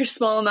a very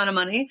small amount of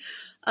money.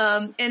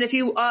 And if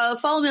you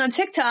follow me on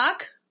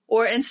TikTok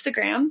or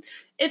Instagram,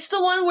 it's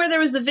the one where there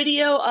was the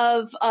video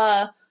of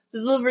the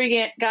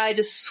delivery guy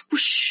just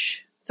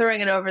swoosh throwing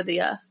it over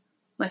the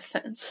my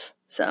fence.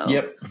 So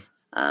yep.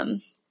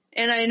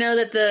 And I know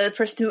that the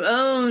person who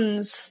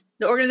owns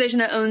the organization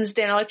that owns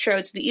Dan Electro,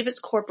 it's the Evitz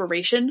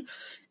Corporation,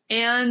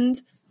 and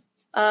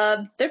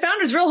their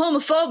founder's real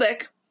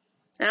homophobic.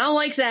 And I don't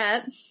like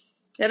that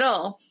at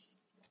all.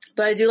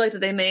 But I do like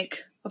that they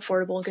make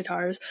affordable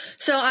guitars.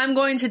 So I'm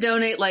going to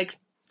donate like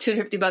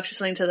 $250 or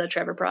something to the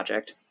Trevor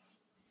Project.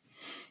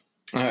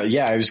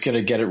 Yeah, I was going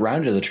to get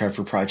around to the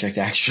Trevor Project,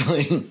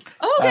 actually.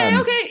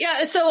 Okay.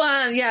 Yeah, so,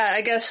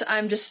 I guess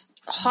I'm just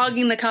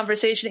hogging the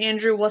conversation.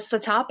 Andrew, what's the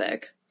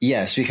topic?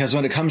 Yes, because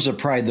when it comes to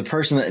Pride, the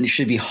person that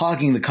should be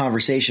hogging the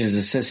conversation is a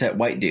cishet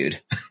white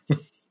dude.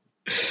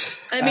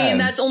 I mean,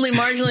 that's only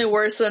marginally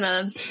worse than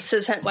a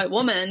cishet white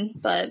woman,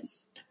 but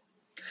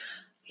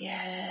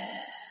yeah.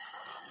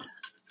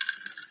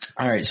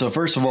 All right, so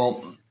first of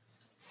all,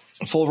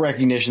 full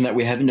recognition that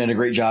we haven't done a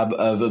great job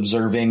of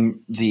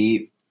observing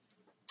the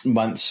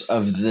months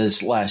of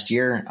this last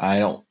year.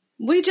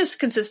 We just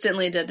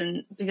consistently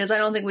didn't, because I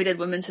don't think we did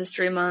Women's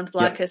History Month,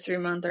 Black History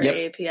Month, or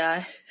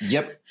AAPI.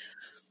 Yep.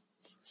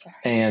 Sorry.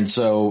 And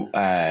so,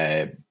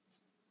 I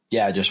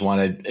just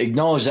want to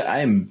acknowledge that I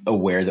am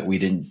aware that we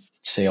didn't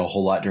say a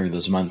whole lot during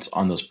those months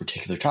on those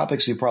particular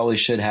topics. We probably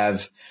should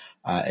have,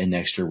 and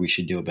next year we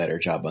should do a better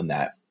job on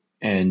that.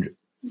 And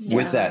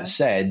with that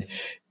said,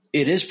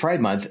 it is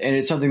Pride Month, and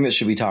it's something that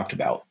should be talked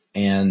about.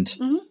 And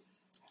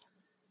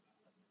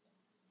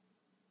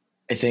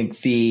I think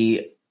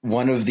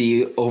one of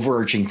the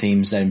overarching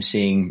themes that I'm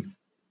seeing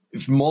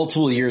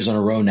multiple years in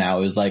a row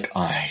now is like,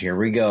 here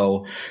we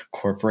go.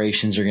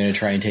 Corporations are going to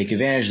try and take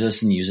advantage of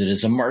this and use it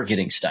as a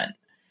marketing stunt.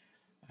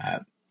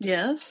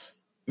 Yes.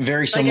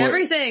 Very similar. Like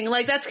everything.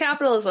 Like, that's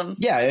capitalism.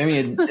 Yeah. I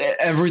mean,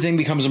 everything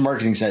becomes a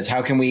marketing stunt.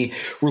 How can we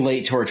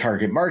relate to our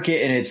target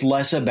market? And it's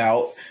less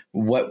about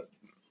what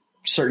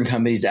certain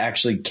companies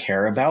actually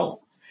care about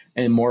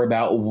and more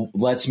about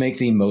let's make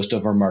the most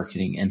of our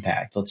marketing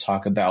impact. Let's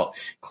talk about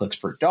clicks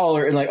per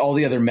dollar and like all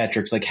the other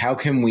metrics. Like, how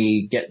can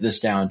we get this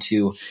down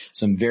to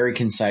some very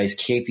concise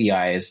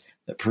KPIs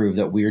that prove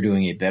that we are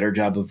doing a better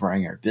job of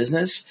running our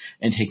business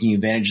and taking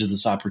advantage of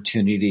this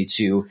opportunity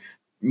to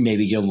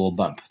maybe get a little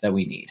bump that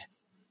we need.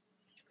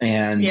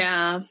 And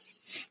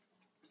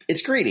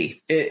it's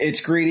greedy. It's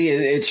greedy.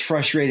 It's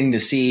frustrating to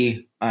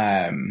see,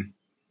 even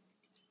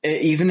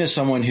as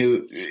someone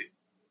who,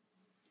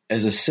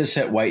 as a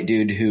cishet white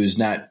dude who's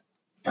not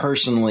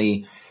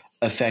personally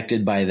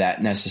affected by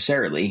that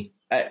necessarily,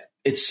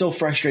 it's so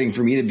frustrating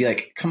for me to be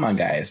like, come on,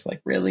 guys,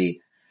 like,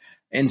 really?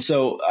 And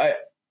so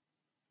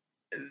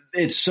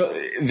it's so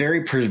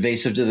very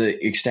pervasive to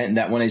the extent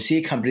that when I see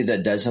a company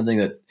that does something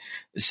that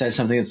says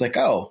something that's like,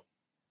 oh,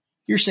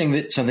 you're saying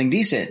that something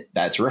decent,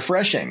 that's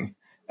refreshing.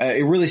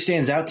 It really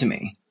stands out to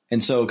me.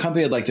 And so a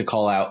company I'd like to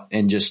call out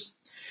and just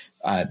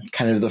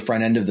kind of the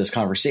front end of this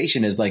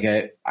conversation is like,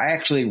 I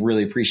actually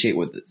really appreciate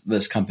what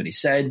this company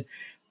said.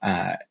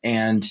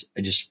 And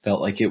I just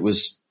felt like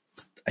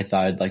I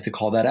thought I'd like to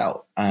call that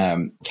out.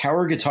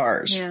 Cower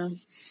Guitars. Yeah.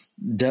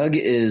 Doug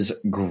is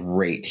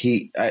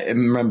great. I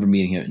remember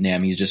meeting him at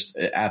NAMM. He's just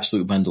an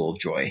absolute bundle of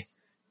joy.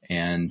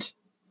 And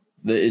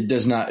it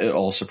does not at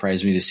all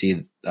surprise me to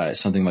see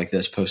something like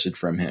this posted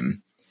from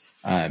him.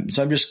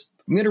 So I'm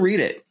going to read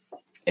it.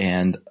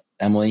 And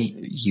Emily,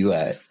 you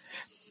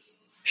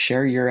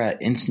share your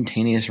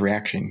instantaneous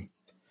reaction.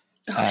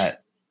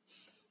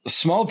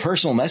 Small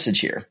personal message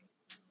here.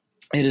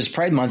 It is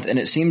Pride Month, and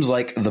it seems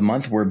like the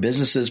month where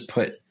businesses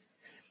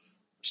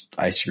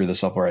I screwed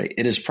this up already.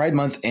 It is Pride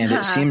Month, and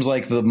it seems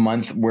like the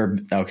month where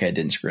I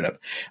didn't screw it up.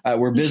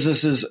 Where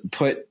businesses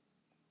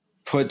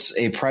puts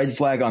a pride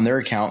flag on their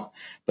account,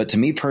 but to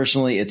me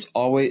personally, it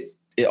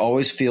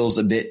always feels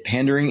a bit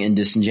pandering and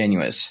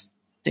disingenuous.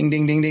 Ding,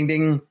 ding, ding, ding,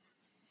 ding.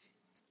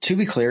 To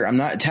be clear, I'm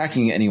not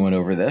attacking anyone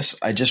over this.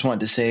 I just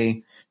want to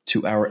say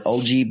to our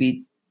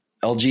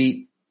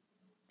LBGT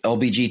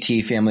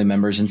family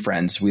members and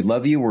friends, we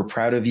love you, we're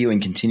proud of you,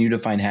 and continue to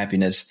find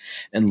happiness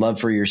and love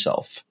for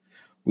yourself.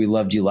 We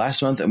loved you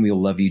last month, and we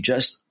will love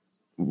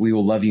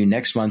you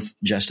next month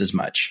just as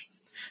much.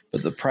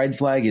 But the pride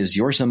flag is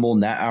your symbol,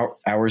 not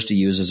ours to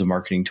use as a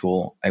marketing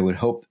tool. I would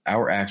hope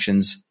our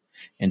actions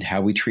and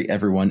how we treat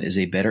everyone is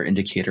a better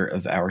indicator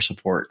of our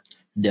support.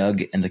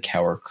 Doug and the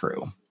Cower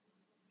crew.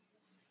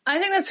 I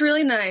think that's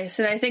really nice.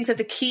 And I think that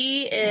the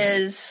key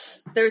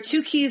is there are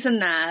two keys in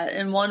that.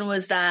 And one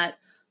was that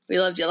we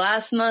loved you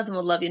last month and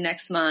we'll love you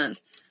next month.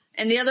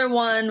 And the other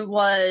one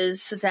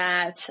was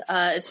that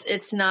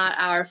it's not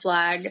our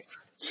flag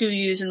to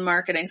use in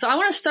marketing. So I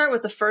want to start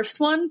with the first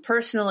one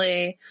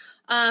personally,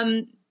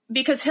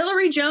 because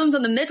Hillary Jones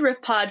on the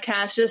Midriff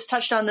podcast just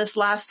touched on this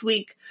last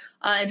week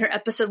in her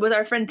episode with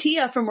our friend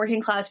Tia from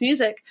Working Class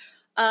Music.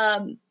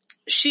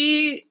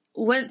 She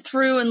went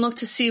through and looked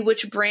to see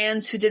which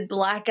brands who did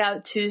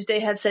Blackout Tuesday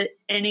have said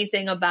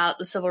anything about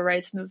the civil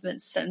rights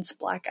movement since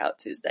Blackout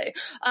Tuesday.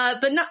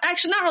 But not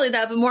really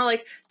that, but more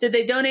like, did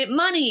they donate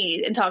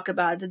money and talk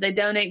about it? Did they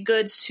donate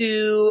goods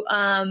to,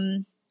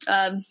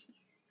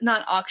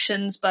 not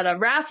auctions, but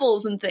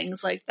raffles and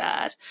things like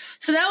that?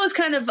 So that was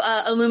kind of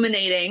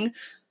illuminating.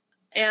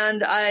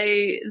 And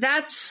I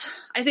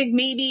think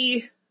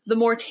maybe the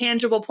more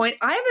tangible point.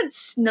 I haven't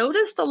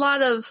noticed a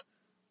lot of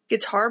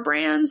guitar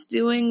brands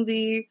doing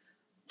the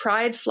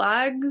pride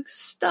flag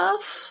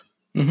stuff.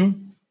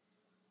 Mm-hmm.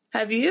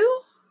 Have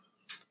you?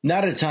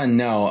 Not a ton,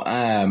 no.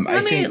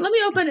 Let me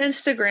open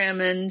Instagram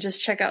and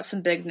just check out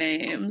some big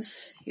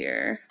names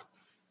here.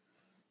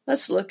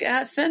 Let's look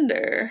at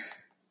Fender.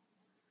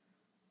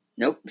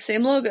 Nope,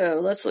 same logo.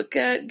 Let's look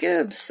at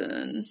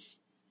Gibson.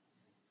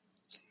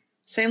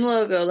 Same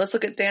logo. Let's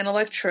look at Dan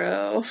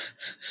Electro.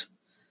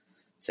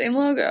 Same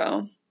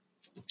logo.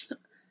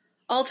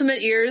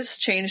 Ultimate Ears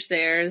changed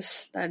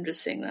theirs. I'm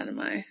just seeing that in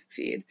my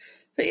feed.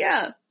 But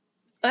yeah,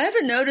 I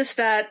haven't noticed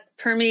that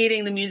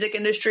permeating the music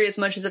industry as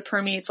much as it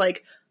permeates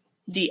like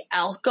the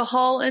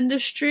alcohol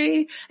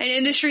industry and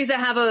industries that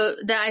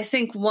I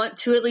think want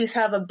to at least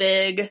have a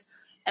big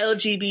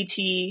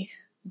LGBT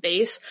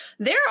bass.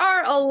 There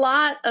are a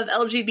lot of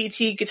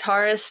LGBT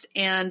guitarists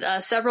and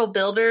several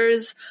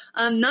builders,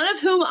 none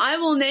of whom I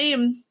will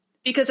name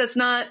because that's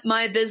not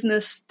my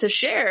business to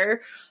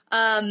share.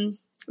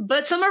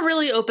 But some are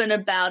really open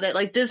about it,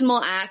 like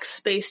Dismal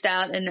Axe based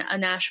out in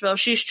Nashville.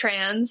 She's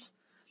trans,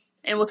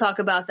 and we'll talk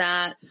about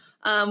that.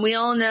 We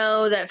all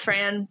know that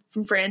Fran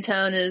from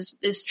Frantone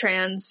is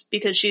trans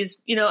because she's,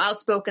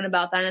 outspoken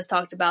about that and has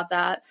talked about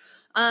that.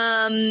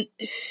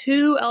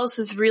 Who else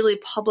is really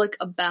public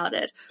about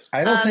it?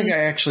 I don't think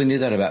I actually knew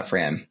that about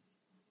Fran.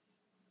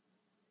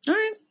 All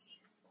right.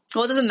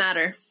 Well, it doesn't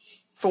matter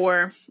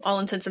for all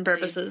intents and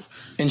purposes.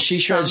 And She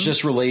Shreds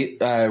just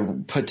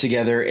put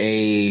together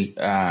the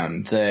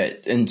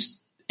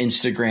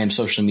Instagram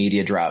social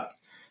media drop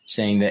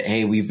saying that,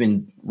 hey, we've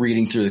been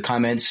reading through the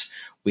comments.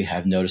 We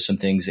have noticed some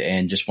things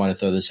and just want to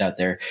throw this out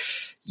there.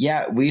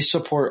 Yeah, we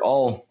support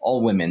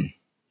all women,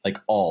 like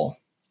all.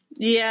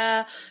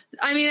 Yeah.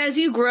 I mean, as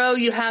you grow,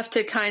 you have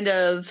to kind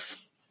of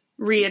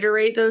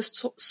reiterate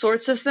those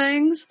sorts of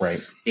things.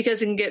 Right.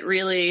 Because it can get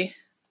really,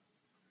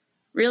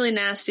 really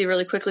nasty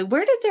really quickly.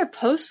 Where did their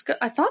post go?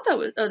 I thought that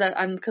was,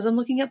 because I'm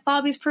looking at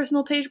Bobby's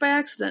personal page by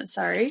accident.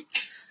 Sorry.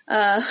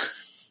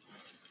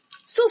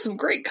 Still some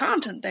great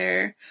content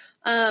there.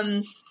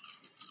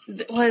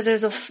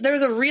 There's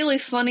a really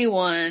funny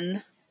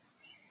one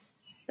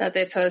that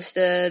they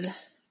posted.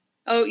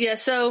 Oh yeah.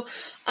 So,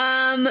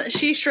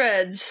 She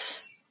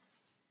Shreds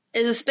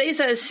is a space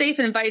that is safe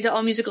and inviting to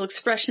all musical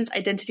expressions,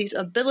 identities,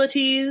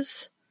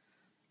 abilities,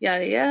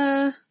 yada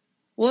yada.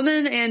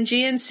 Woman and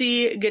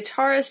GNC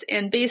guitarist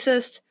and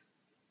bassist.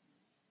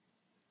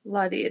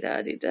 La di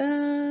da di da.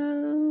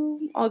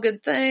 All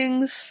good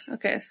things.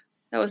 Okay.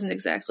 That wasn't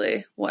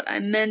exactly what I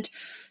meant.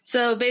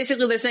 So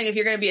basically they're saying if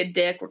you're going to be a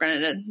dick, we're going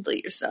to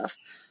delete your stuff.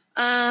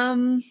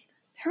 Where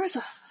did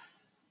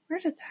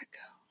that go?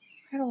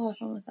 I had a lot of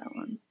fun with that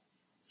one.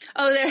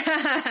 Oh, there.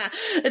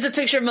 It's a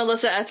picture of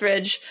Melissa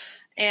Etheridge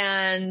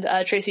and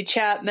Tracy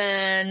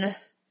Chapman.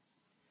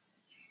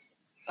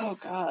 Oh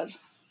God.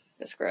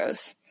 That's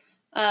gross.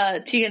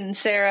 Tegan and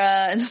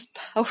Sarah and the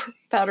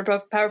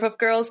Powerpuff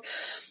Girls.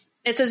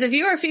 It says, if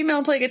you are a female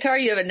and play guitar,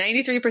 you have a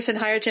 93%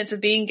 higher chance of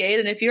being gay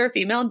than if you're a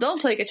female and don't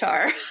play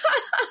guitar.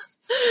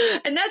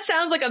 And that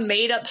sounds like a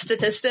made up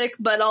statistic,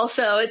 but it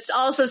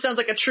also sounds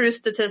like a true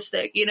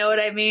statistic. You know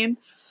what I mean?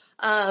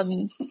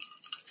 And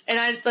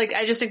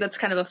I just think that's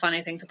kind of a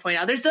funny thing to point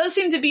out. There does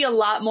seem to be a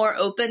lot more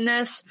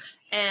openness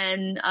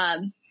and,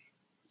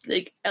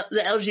 the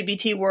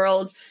LGBT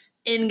world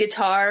in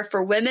guitar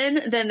for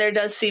women than there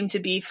does seem to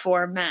be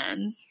for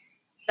men.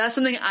 That's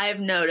something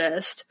I've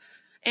noticed.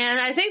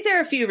 And I think there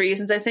are a few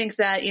reasons. I think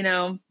that,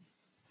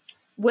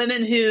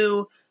 women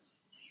who,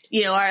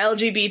 are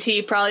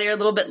LGBT probably are a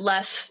little bit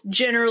less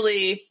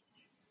generally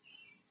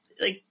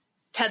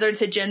tethered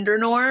to gender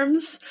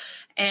norms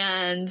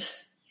and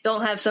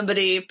don't have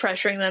somebody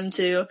pressuring them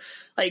to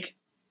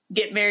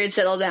get married,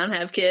 settle down,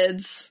 have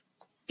kids,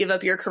 give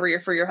up your career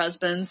for your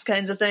husbands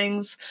kinds of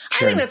things.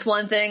 Sure. I think that's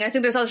one thing. I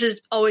think there's also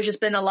always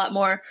just been a lot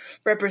more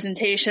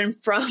representation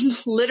from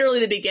literally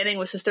the beginning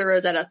with Sister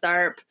Rosetta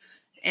Tharpe.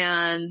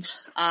 And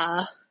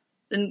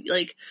then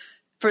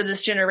for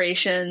this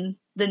generation,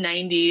 the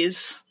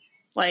 90s,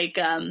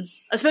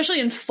 especially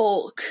in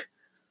folk,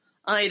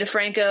 Ani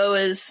DeFranco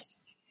is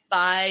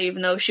bi,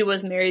 even though she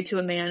was married to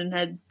a man and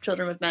had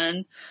children with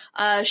men.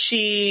 I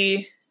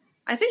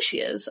think she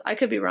is. I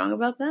could be wrong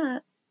about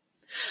that.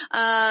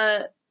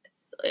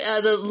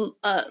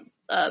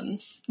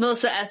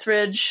 Melissa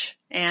Etheridge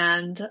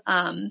and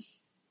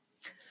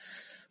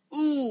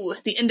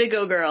the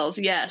Indigo Girls,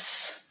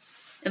 yes.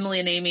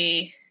 Emily and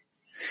Amy.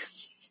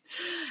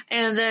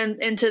 And then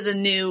into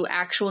the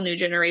actual new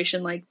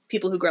generation,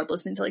 people who grew up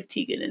listening to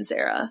Tegan and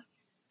Sarah.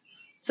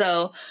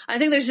 So I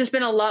think there's just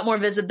been a lot more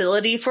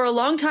visibility for a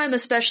long time,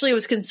 especially it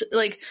was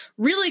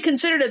really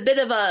considered a bit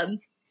of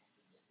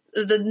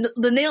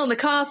the nail in the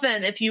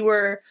coffin if you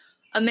were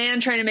a man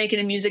trying to make it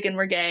in music and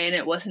were gay and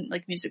it wasn't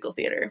musical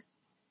theater.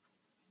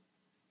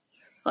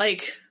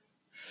 It's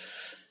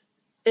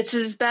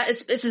as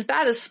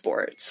bad as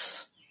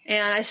sports.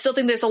 And I still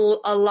think there's a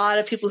lot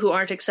of people who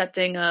aren't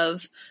accepting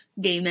of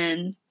gay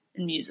men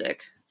in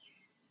music.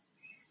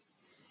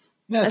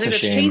 I think that's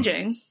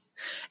changing.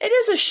 It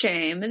is a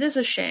shame. It is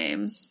a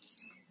shame.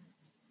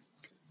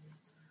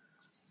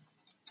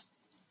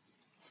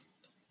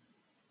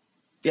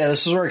 Yeah,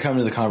 this is where I come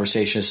to the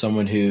conversation as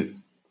someone who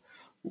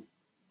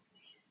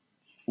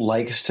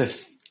likes to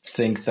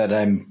think that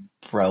I'm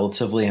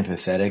relatively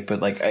empathetic,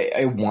 but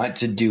I want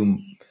to do.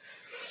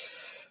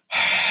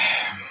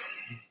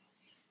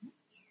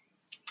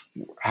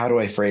 How do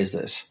I phrase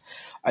this?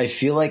 I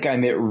feel like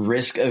I'm at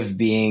risk of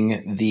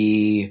being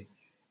the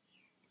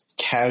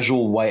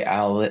casual white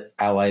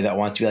ally that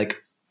wants to be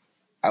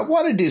I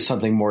want to do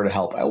something more to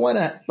help. I want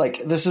to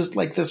this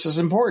is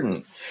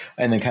important,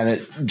 and then kind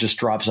of just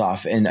drops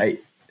off. And I've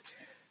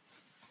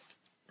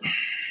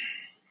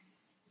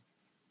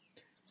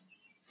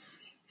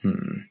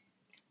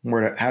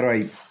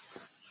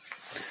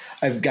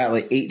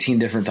got 18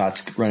 different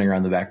thoughts running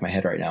around the back of my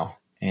head right now.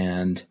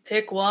 And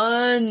pick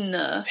one.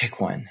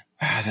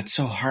 That's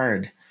so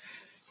hard.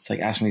 It's like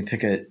asking me to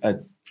pick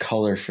a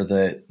color for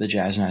the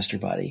Jazzmaster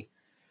body.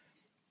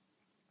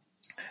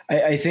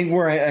 I think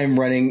where I'm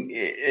running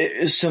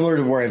is similar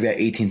to where I've got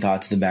 18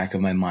 thoughts in the back of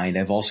my mind.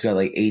 I've also got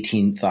like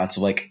 18 thoughts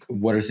of like,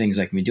 what are things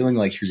I can be doing?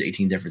 Like, here's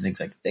 18 different things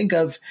I can think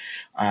of.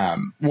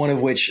 One of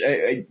which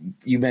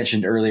you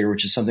mentioned earlier,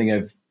 which is something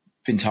I've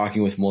been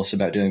talking with Melissa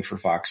about doing for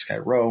Fox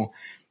Cairo,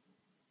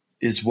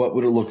 is what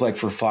would it look like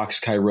for Fox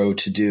Cairo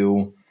to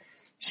do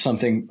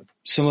something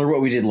similar to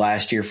what we did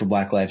last year for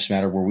Black Lives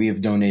Matter, where we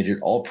have donated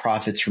all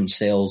profits from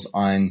sales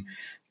on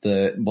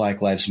the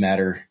Black Lives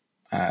Matter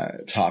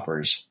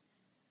toppers.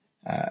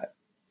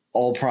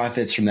 All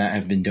profits from that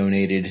have been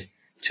donated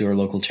to our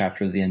local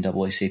chapter of the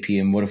NAACP.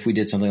 And what if we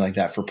did something like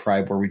that for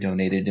Pride, where we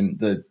donated? And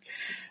the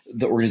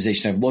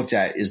organization I've looked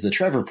at is the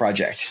Trevor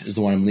Project, is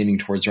the one I'm leaning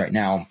towards right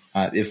now.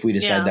 If we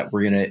decide that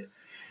we're going to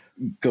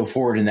go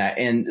forward in that.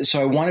 And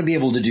so I want to be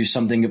able to do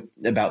something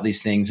about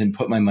these things and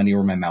put my money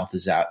where my mouth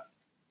is at.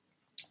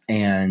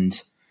 And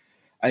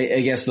I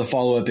guess the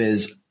follow-up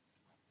is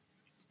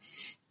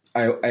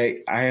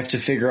I have to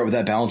figure out what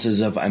that balance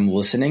is of I'm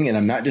listening, and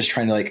I'm not just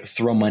trying to like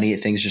throw money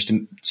at things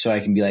so I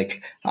can be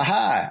like,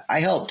 aha, I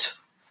helped.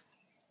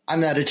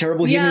 I'm not a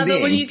terrible human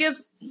being.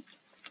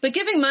 But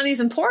giving money is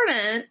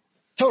important.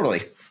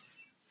 Totally.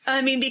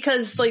 I mean,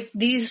 because like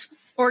these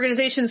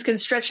organizations can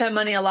stretch that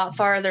money a lot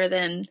farther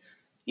than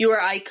you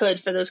or I could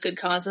for those good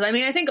causes. I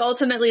mean, I think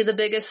ultimately the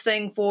biggest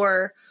thing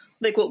for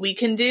like what we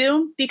can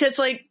do, because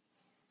like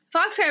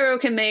Fox Cairo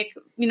can make,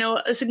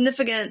 a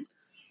significant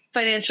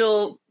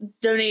financial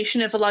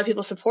donation if a lot of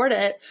people support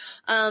it.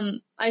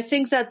 I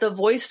think that the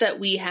voice that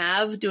we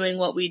have doing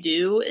what we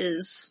do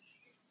is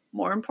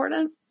more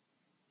important.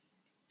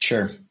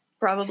 Sure.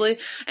 Probably.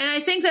 And I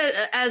think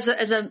that as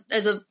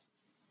a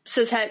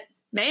cishet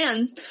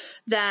man,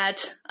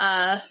 that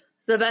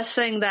the best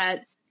thing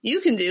that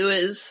you can do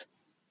is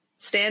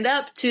stand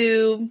up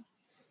to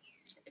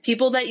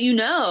people that you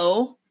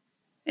know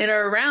and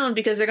are around,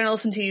 because they're going to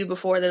listen to you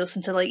before they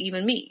listen to like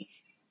even me.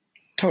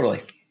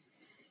 Totally.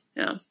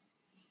 Yeah.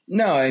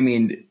 No, I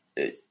mean,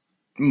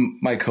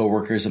 my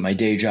coworkers at my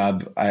day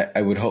job,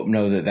 I would hope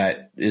know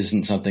that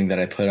isn't something that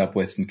I put up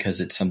with, because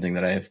it's something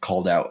that I have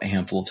called out a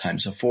handful of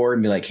times before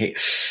and be like, hey,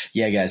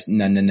 yeah, guys,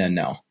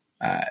 no.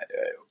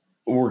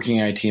 Working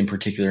in IT in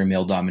particular, a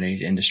male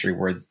dominated industry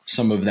where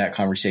some of that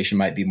conversation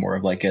might be more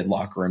of like a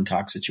locker room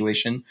talk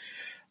situation.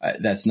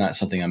 That's not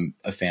something I'm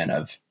a fan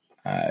of.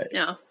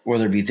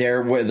 Whether it be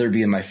there, whether it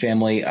be in my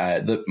family,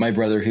 my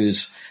brother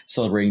who's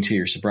celebrating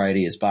 2-year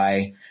sobriety is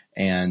bi,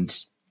 and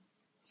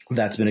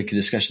that's been a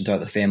discussion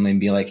throughout the family, and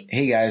be like,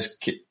 hey guys,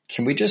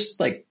 can we just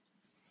like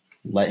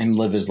let him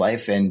live his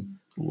life and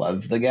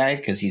love the guy,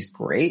 because he's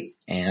great.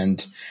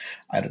 And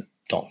I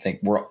don't think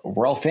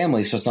we're all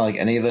family. So it's not like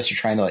any of us are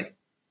trying to like,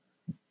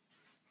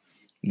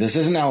 this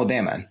isn't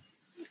Alabama.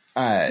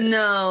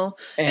 No,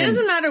 it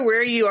doesn't matter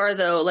where you are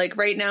though. Like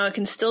right now it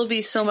can still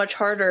be so much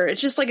harder.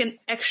 It's just like an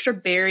extra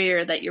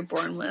barrier that you're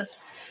born with.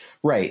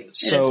 Right.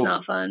 So and it's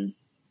not fun.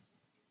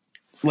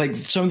 Like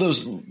some of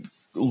those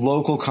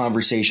local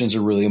conversations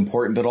are really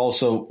important, but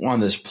also on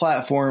this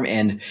platform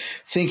and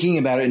thinking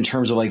about it in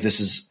terms of like, this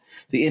is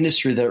the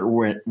industry that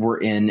we're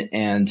in,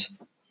 and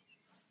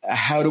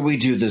how do we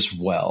do this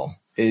well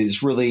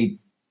is really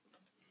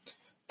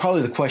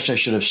probably the question I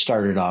should have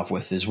started off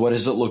with, is what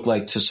does it look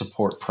like to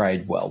support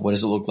Pride well? What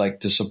does it look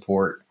like to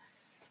support,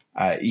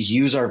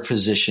 use our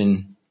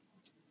position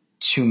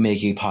to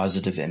make a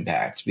positive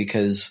impact?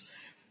 Because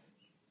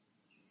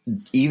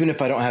even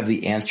if I don't have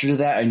the answer to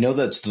that, I know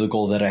that's the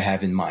goal that I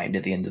have in mind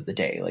at the end of the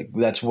day. Like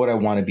that's what I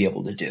want to be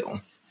able to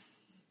do.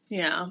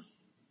 Yeah.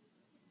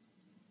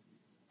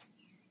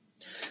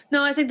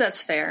 No, I think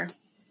that's fair.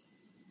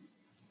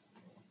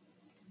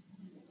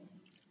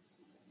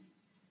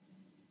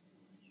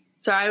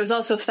 Sorry, I was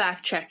also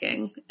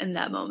fact-checking in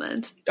that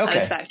moment. Okay. I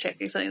was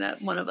fact-checking something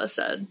that one of us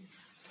said.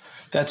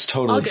 That's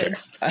totally fair.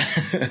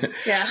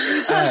 Yeah.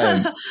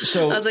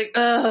 So I was like,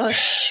 oh,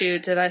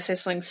 shoot, did I say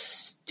something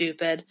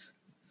stupid?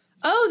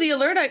 Oh, the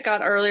alert I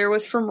got earlier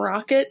was from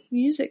Rocket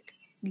Music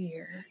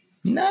Gear.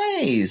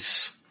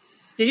 Nice.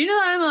 Did you know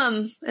that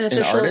I'm an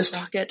official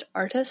Rocket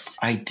artist?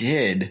 I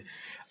did.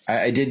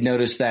 I did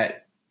notice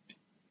that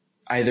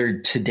either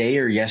today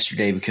or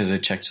yesterday, because I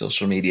checked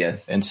social media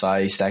and saw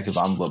a stack of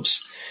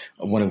envelopes,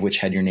 one of which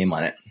had your name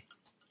on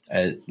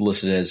it,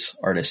 listed as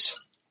artist.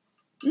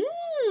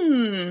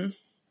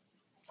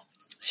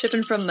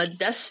 Shipping from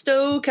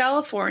Modesto,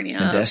 California.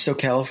 Modesto,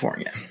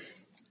 California.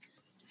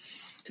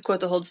 To quote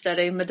the Hold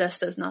Steady,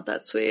 Modesto's not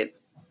that sweet.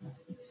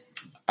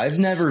 I've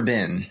never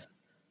been.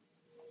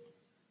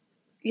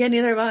 Yeah,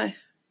 neither have I.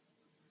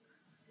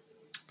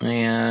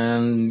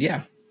 And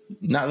yeah,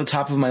 not the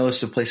top of my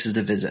list of places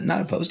to visit.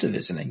 Not opposed to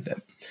visiting, but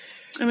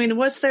I mean,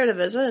 what's there to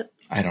visit?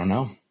 I don't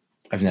know.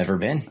 I've never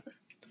been.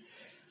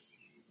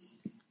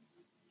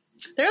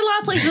 There are a lot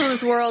of places in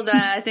this world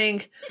that I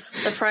think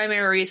the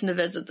primary reason to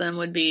visit them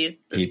would be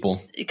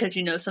people, because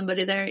you know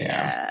somebody there.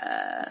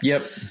 Yeah.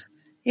 Yep.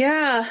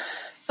 Yeah.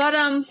 But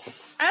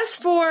as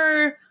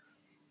for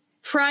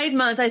Pride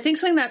Month, I think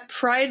something that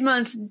Pride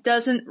Month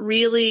doesn't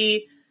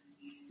really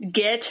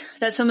get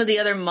that some of the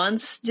other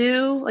months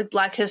do, like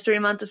Black History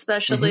Month,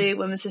 especially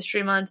Women's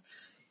History Month,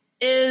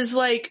 is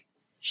like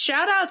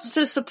shout outs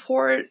to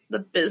support the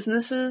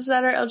businesses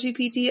that are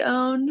LGBT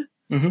owned.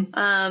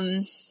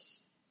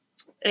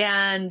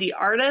 And the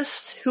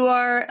artists who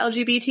are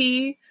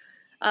LGBT,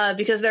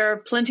 because there are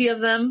plenty of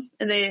them,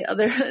 and they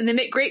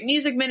make great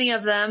music, many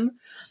of them.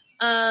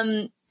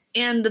 I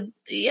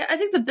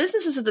think the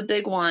businesses is a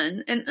big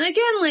one. And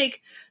again,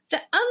 like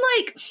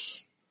unlike,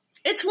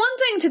 it's one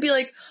thing to be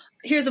like,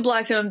 here's a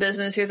Black owned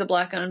business, here's a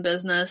Black owned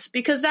business,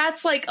 because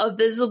that's like a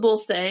visible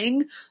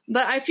thing.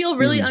 But I feel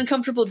really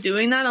uncomfortable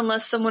doing that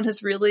unless someone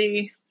has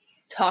really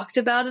talked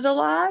about it a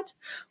lot,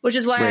 which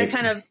is why I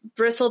kind of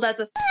bristled at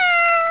the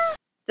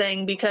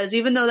thing, because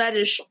even though that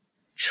is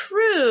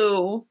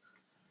true,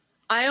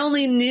 I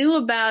only knew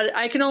about it.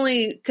 I can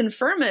only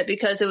confirm it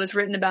because it was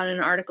written about in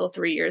an article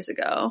 3 years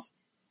ago.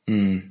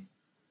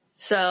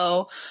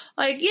 So,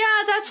 like,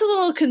 yeah, that's a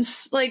little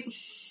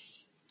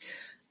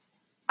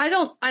I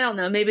don't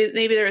know.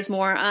 Maybe there is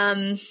more.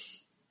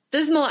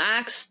 Dismal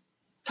Acts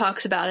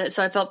talks about it,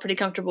 so I felt pretty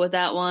comfortable with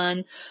that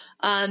one.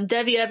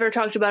 Debbie Ever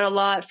talked about it a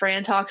lot.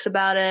 Fran talks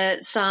about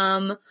it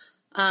some.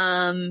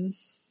 There's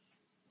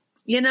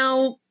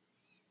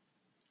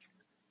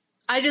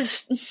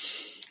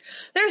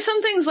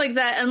some things like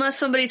that, unless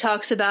somebody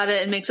talks about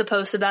it and makes a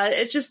post about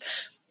it, it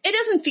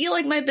doesn't feel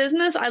like my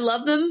business. I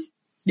love them.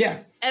 Yeah.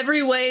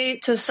 Every way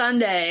to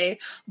Sunday.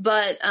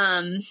 But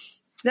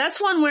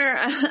that's one where,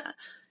 I'm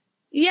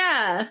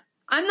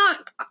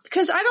not,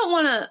 because I don't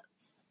want to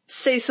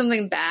say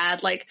something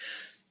bad. Like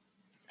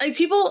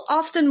people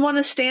often want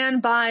to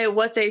stand by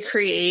what they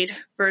create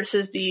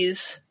versus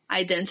these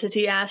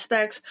identity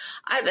aspects.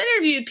 I've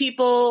interviewed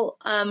people,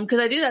 because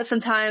I do that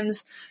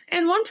sometimes.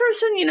 And one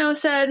person,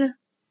 said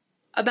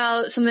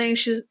about something,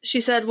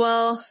 she said,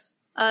 well,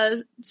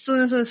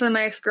 something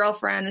my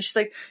ex-girlfriend, and she's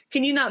like,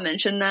 can you not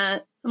mention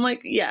that? I'm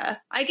like, yeah,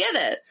 I get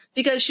it,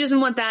 because she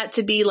doesn't want that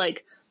to be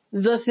like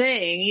the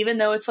thing, even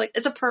though it's like,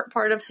 it's a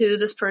part of who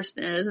this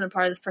person is and a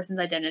part of this person's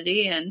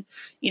identity. And,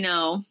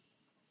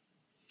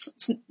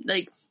 it's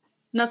like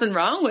nothing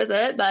wrong with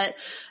it, but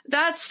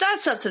that's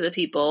up to the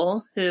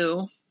people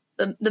who,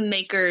 the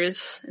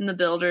makers and the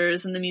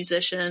builders and the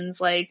musicians,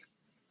 like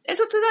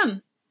it's up to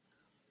them.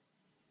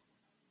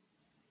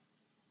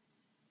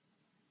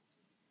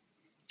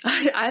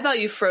 I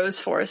thought you froze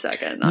for a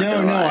second.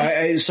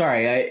 No,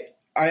 sorry.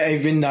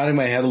 I've been nodding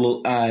my head a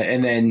little,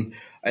 and then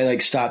I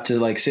like stopped to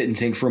like sit and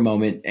think for a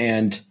moment,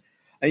 and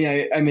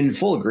I'm in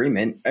full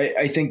agreement.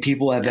 I think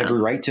people have every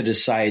right to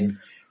decide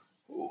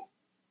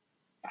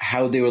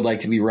how they would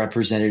like to be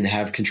represented and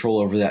have control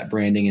over that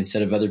branding,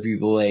 instead of other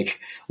people like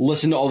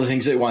listen to all the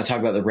things they want to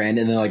talk about the brand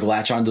and then like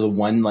latch onto the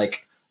one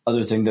like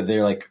other thing that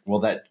they're like,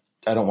 well, that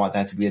I don't want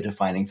that to be a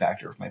defining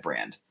factor of my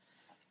brand.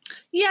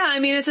 Yeah, I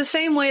mean, it's the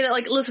same way that,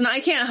 like, listen,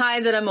 I can't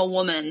hide that I'm a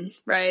woman,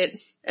 right?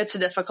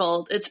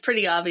 It's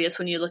pretty obvious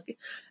when you look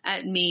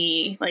at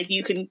me, like,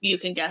 you can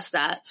guess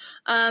that.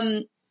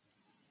 I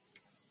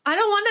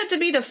don't want that to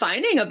be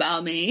defining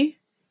about me.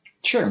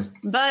 Sure.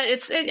 But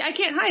I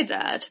can't hide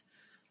that.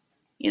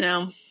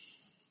 There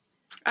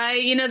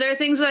are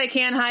things that I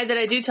can hide that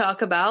I do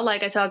talk about.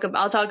 Like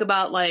I'll talk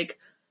about like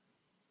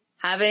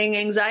having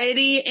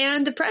anxiety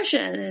and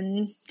depression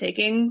and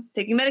taking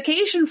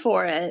medication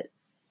for it,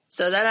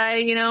 so that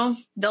I,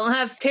 don't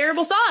have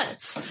terrible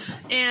thoughts.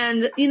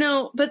 And,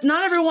 but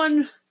not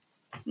everyone,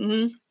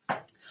 mine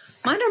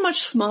are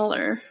much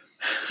smaller.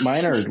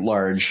 Mine are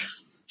large.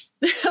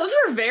 Those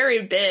are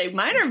very big.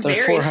 Mine are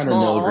They're very 400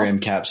 small. milligram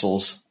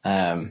capsules.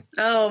 Yeah,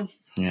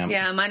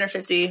 mine are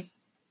 50.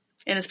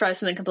 And it's probably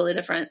something completely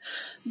different.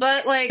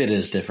 But like. It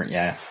is different,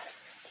 yeah.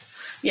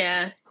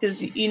 Yeah,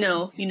 because you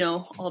know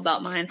all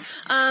about mine.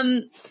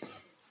 I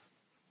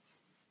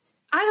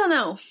don't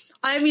know.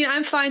 I mean,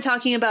 I'm fine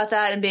talking about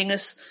that and being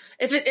if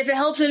it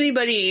helps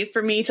anybody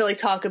for me to like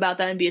talk about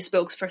that and be a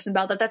spokesperson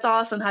about that, that's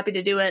awesome. I'm happy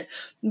to do it.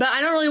 But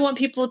I don't really want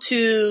people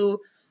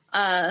to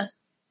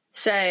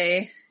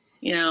say,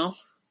 I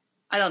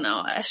don't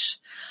know. I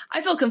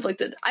feel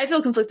conflicted.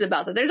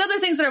 About that. There's other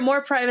things that are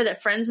more private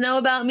that friends know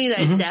about me that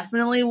I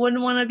definitely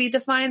wouldn't want to be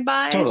defined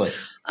by. Totally.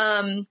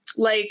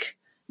 Like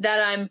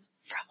that I'm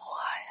from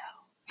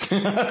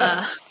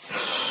Ohio.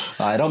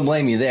 I don't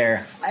blame you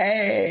there.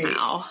 Hey.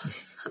 Wow.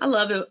 I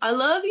love it. I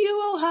love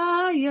you,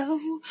 Ohio.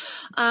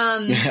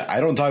 I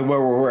don't talk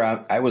about where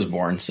I was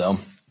born, so.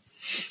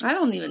 I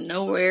don't even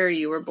know where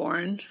you were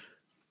born.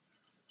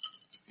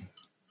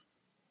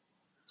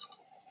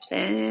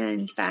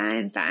 Fine.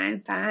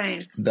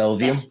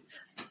 Bellevue.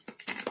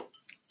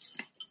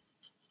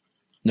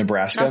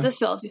 Nebraska. Not this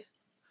Bellevue.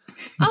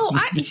 Oh,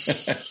 I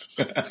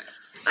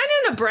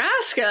knew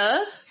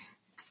Nebraska.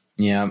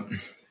 Yeah.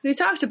 We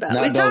talked about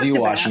Not we Bellevue, talked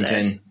about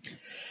Washington. It.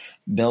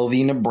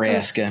 Bellevue,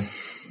 Nebraska.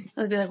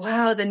 I'd be like,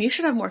 wow, then you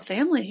should have more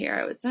family here,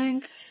 I would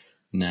think.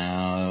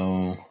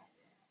 No.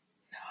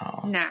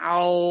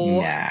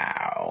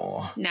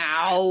 No.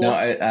 No. No,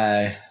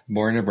 I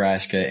born in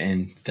Nebraska,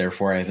 and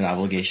therefore I have an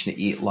obligation to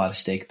eat a lot of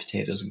steak,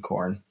 potatoes, and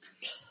corn.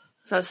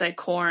 I was say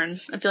corn.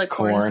 I feel like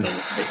corn.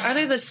 Are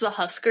they the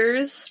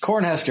Huskers?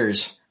 Corn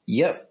Huskers.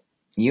 Yep.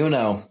 You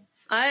know.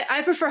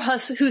 I prefer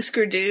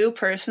Husker Du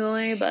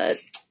personally, but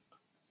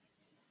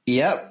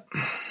yep.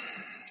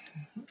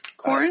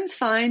 Corn's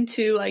fine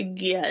too, I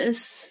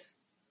guess.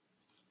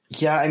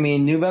 Yeah, I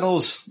mean, new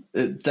metal's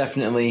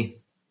definitely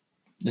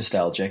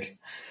nostalgic.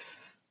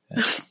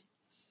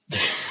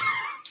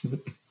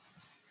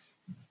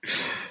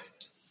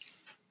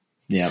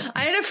 Yeah.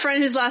 I had a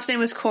friend whose last name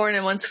was Corn,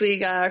 and once we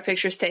got our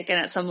pictures taken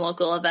at some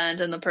local event,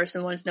 and the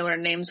person wanted to know what our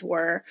names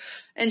were,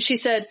 and she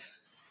said,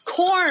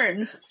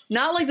 "Corn,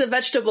 not like the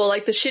vegetable,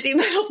 like the shitty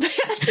metal band."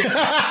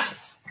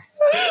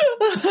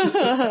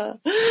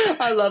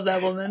 I love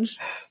that woman.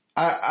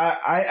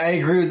 I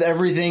agree with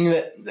everything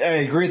I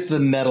agree with the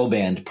metal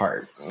band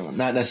part,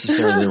 not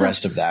necessarily the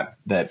rest of that.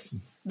 But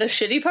the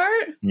shitty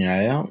part?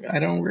 Yeah, I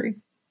don't agree.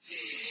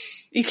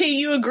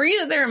 You agree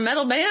that they're a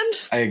metal band?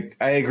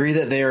 I agree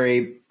that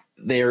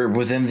they are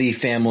within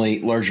the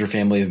larger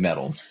family of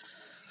metal.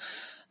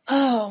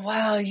 Oh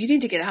wow, you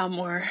need to get out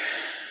more.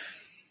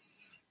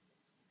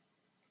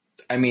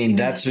 I mean,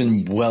 that's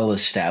been well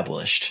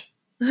established.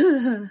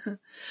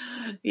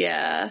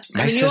 Yeah.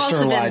 My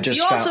sister-in-law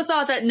you also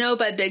thought that No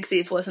by Big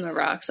Thief wasn't a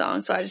rock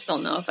song, so I just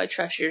don't know if I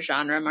trust your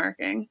genre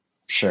marking.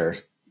 Sure.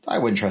 I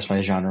wouldn't trust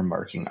my genre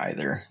marking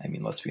either. I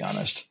mean, let's be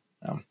honest.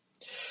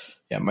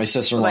 Yeah, my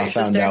sister-in-law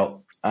found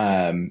out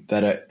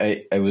that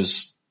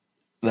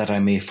that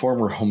I'm a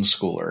former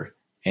homeschooler,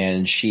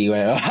 and she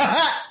went,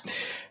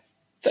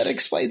 that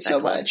explains so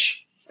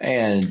much.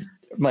 And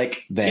I'm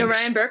like, thanks. Yeah,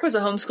 Ryan Burke was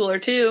a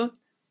homeschooler too.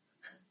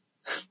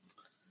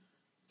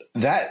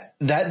 That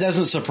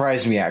doesn't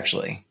surprise me,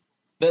 actually.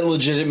 That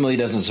legitimately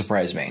doesn't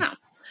surprise me. No.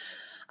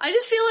 I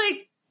just feel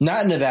like...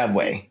 Not in a bad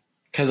way.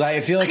 Because I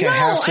feel like I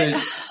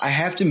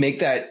have to make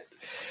that...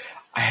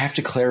 I have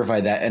to clarify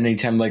that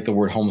anytime like the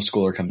word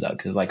homeschooler comes out.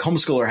 Because like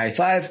homeschooler high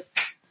five.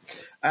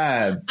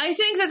 I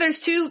think that there's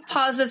two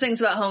positive things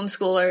about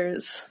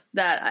homeschoolers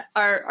that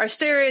are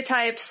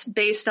stereotypes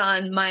based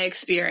on my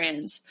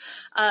experience.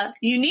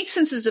 Unique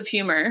senses of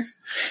humor.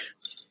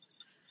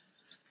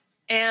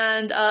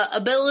 And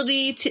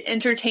ability to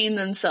entertain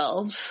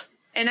themselves.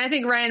 And I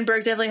think Ryan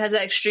Burke definitely has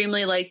that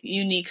extremely like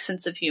unique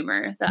sense of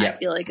humor that I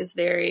feel like is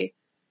very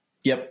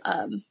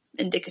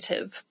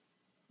indicative.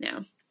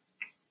 Yeah.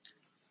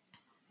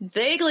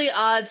 Vaguely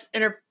odd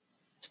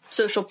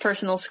intersocial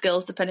personal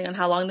skills depending on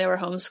how long they were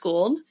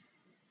homeschooled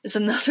is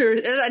another.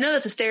 I know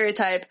that's a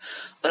stereotype,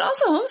 but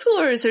also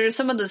homeschoolers are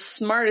some of the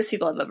smartest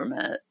people I've ever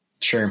met.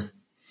 Sure.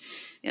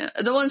 Yeah.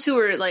 The ones who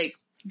were like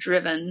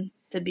driven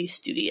to be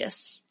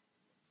studious.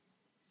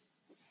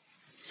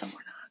 Some were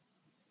not.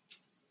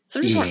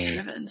 Some just weren't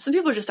driven. Some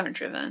people just aren't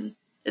driven.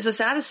 It's the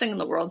saddest thing in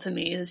the world to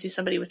me is to see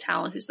somebody with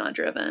talent who's not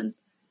driven.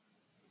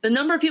 The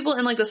number of people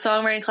in like the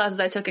songwriting classes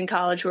I took in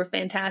college who were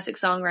fantastic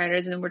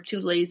songwriters and were too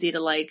lazy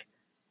to like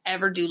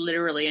ever do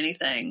literally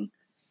anything.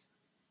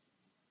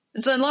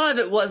 And so a lot of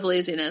it was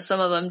laziness.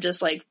 Some of them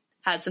just like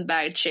had some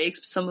bad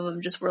shakes, but some of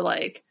them just were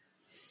like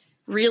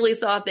really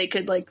thought they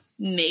could like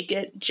make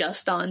it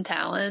just on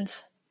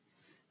talent.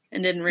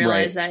 And didn't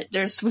realize that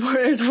there's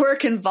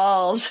work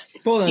involved.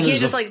 Well, you can't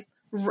just like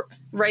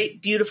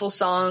write beautiful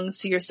songs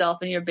to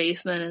yourself in your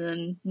basement and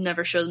then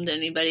never show them to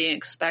anybody and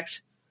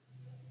expect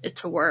it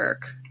to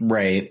work.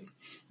 Right.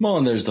 Well,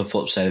 and there's the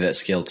flip side of that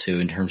scale too,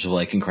 in terms of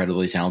like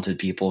incredibly talented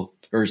people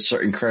or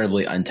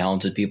incredibly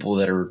untalented people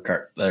that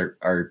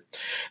are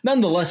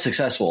nonetheless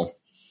successful.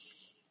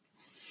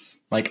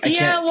 Like I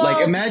can't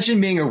like imagine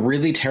being a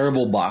really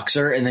terrible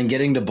boxer and then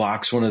getting to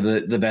box one of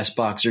the best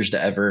boxers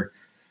to ever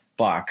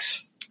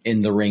box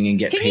in the ring and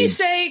get paid.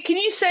 Can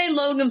you say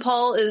Logan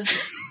Paul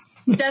is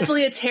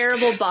definitely a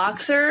terrible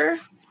boxer?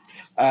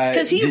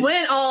 Because he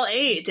went all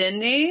 8,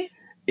 didn't he?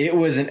 It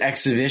was an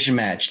exhibition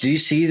match. Did you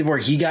see where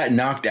he got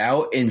knocked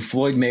out and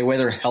Floyd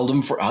Mayweather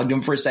hugged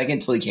him for a second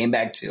until he came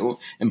back to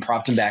and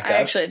propped him back up? I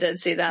actually did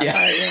see that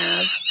part,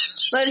 yeah.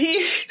 But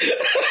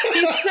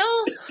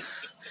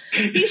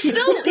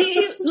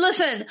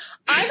listen,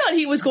 I thought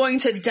he was going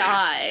to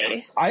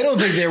die. I don't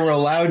think they were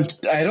allowed.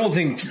 I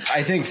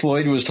think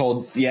Floyd was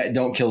told,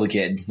 don't kill the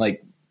kid.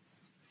 Like,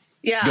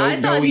 yeah, I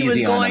thought he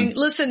was going,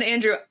 listen,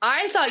 Andrew,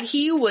 I thought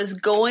he was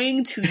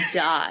going to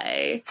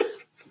die.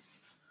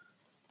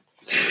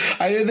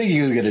 I didn't think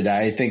he was going to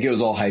die. I think it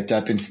was all hyped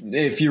up. And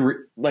if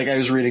you I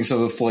was reading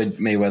some of Floyd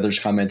Mayweather's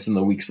comments in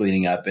the weeks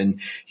leading up, and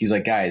he's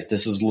like, guys,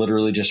 this is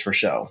literally just for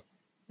show.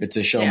 It's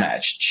a show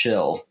match.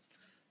 Chill.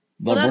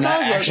 But we're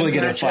not actually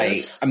going to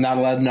fight. I'm not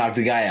allowed to knock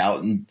the guy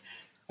out. And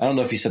I don't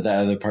know if he said that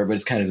other part, but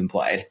it's kind of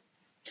implied.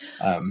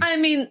 I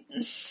mean,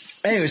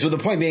 anyways, but the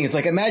point being, it's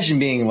like, imagine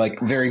being like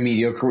very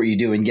mediocre what you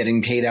do and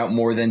getting paid out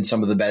more than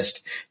some of the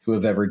best who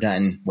have ever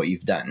done what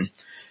you've done.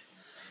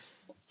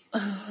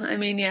 I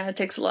mean, yeah, it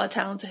takes a lot of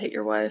talent to hit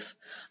your wife.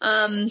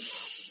 And which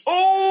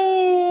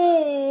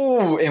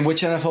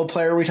NFL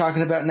player are we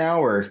talking about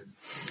now, or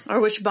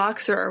which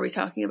boxer are we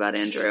talking about,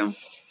 Andrew?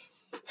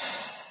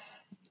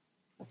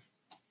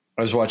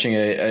 I was watching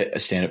a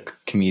stand-up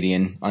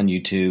comedian on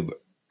YouTube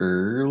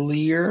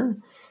earlier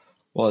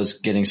while I was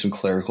getting some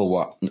clerical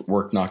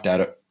work knocked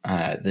out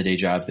at the day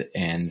job,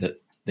 and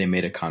they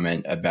made a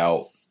comment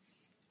about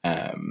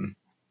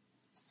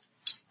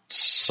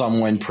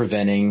someone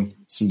preventing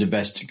some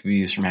domestic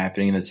abuse from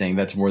happening and then saying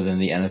that's more than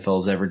the NFL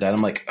has ever done.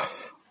 I'm like,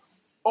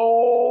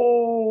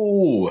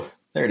 oh,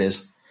 there it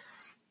is.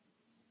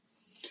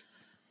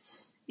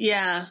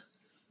 Yeah.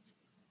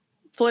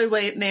 Floyd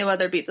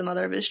Mayweather beat the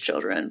mother of his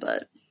children,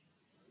 but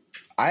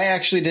I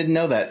actually didn't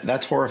know that.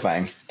 That's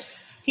horrifying.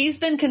 He's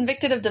been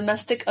convicted of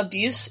domestic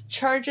abuse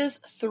charges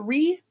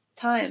 3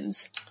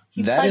 times.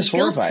 That is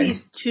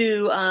horrifying.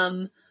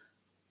 To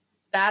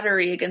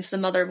battery against the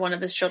mother of one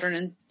of his children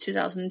in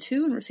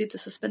 2002 and received a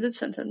suspended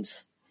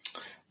sentence.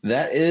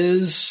 That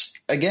is,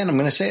 again, I'm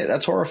going to say it.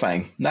 That's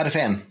horrifying. Not a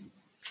fan.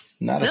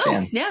 Not a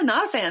fan. Yeah,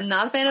 not a fan.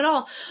 Not a fan at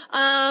all.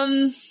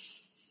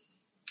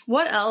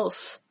 What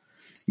else?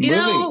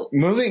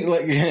 Moving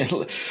like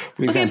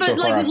we've gone so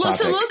far off topic.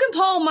 So Logan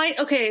Paul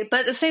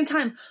but at the same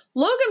time,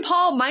 Logan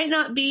Paul might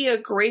not be a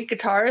great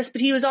guitarist, but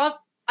he was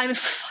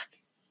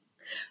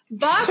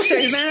boxer.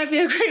 He might not be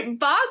a great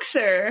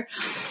boxer,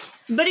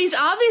 but he's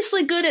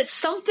obviously good at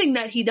something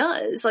that he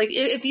does. Like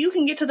if you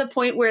can get to the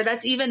point where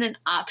that's even an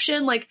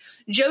option, like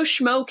Joe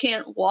Schmo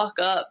can't walk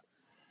up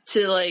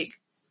to like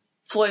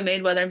Floyd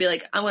Mayweather and be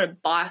like, "I'm going to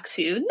box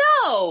you."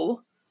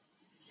 No,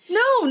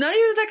 not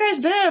even that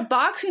guy's been at a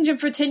boxing gym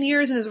for 10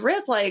 years and is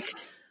ripped. Like,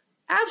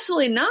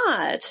 absolutely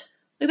not.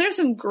 Like, there's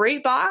some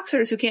great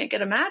boxers who can't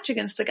get a match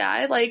against a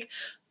guy. Like,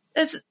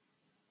 I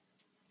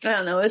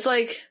don't know. It's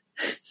like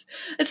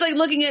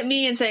looking at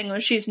me and saying, well,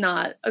 she's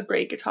not a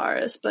great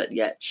guitarist, but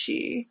yet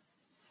she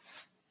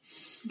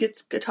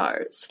gets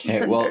guitars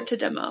compared to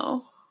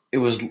demo.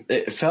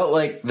 It felt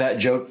like that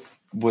joke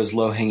was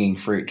low hanging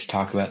fruit to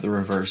talk about the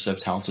reverse of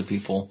talented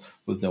people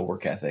with no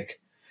work ethic.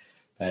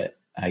 But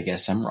I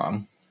guess I'm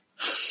wrong.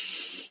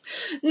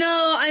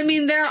 No, I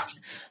mean, there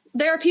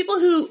are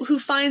people who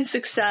find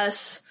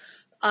success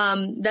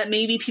that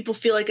maybe people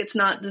feel like it's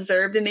not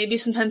deserved, and maybe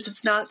sometimes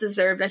it's not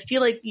deserved. I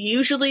feel like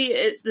usually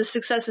the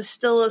success is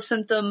still a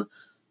symptom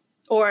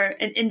or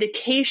an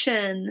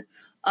indication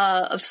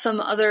of some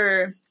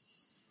other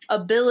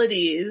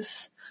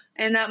abilities,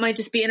 and that might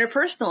just be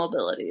interpersonal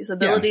abilities to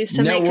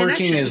make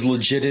connections. Networking is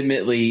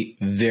legitimately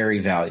very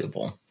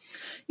valuable.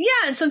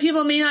 Yeah, and some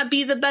people may not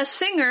be the best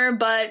singer,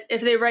 but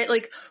if they write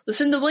like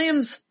Lucinda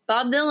Williams,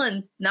 Bob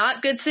Dylan,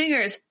 not good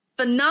singers,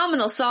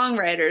 phenomenal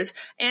songwriters,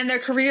 and their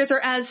careers are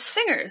as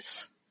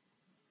singers.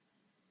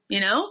 You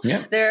know?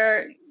 Yeah.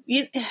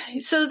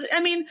 So,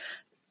 I mean,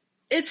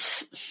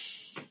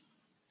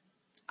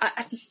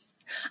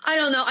 I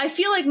don't know. I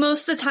feel like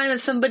most of the time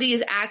if somebody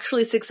is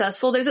actually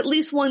successful, there's at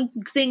least one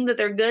thing that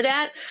they're good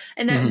at,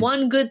 and that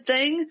one good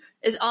thing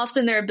is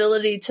often their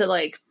ability to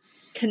like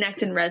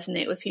connect and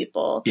resonate with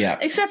people. Yeah.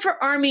 Except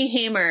for Armie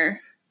Hammer,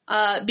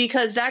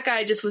 because that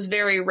guy just was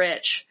very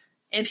rich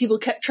and people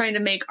kept trying to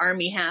make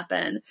Armie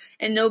happen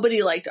and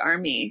nobody liked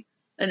Armie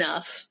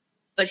enough,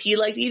 but he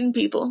liked eating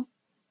people.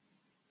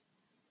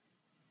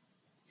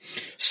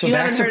 So you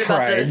back to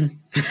Pride.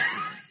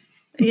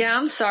 Yeah,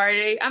 I'm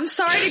sorry. I'm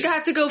sorry to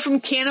have to go from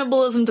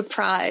cannibalism to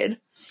Pride.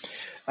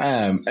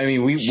 I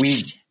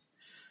mean,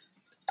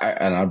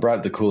 I brought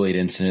up the Kool-Aid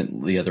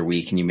incident the other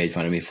week and you made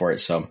fun of me for it.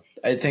 So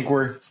I think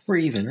we're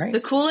even, right?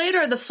 The Kool-Aid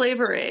or the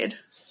Flavor-Aid?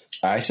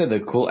 I said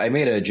I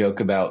made a joke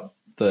about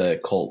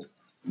the cult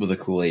with the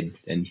Kool-Aid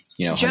and,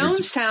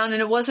 Jonestown,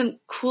 and it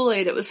wasn't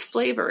Kool-Aid, it was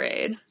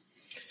Flavor-Aid.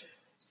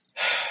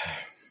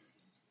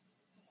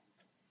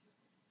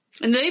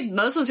 And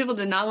most of those people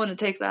did not want to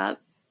take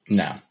that.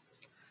 No.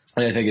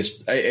 And I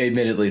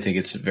admittedly think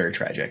it's very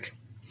tragic.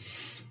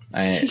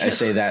 I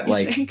say that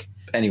like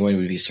anyone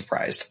would be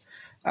surprised.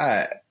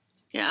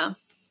 Yeah.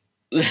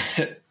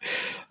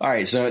 All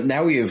right, so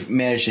now we have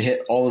managed to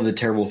hit all of the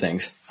terrible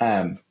things.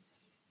 Now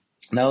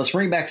let's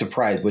bring it back to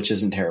Pride, which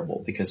isn't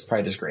terrible because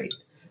Pride is great.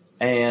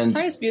 And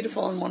Pride is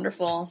beautiful and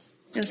wonderful.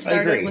 And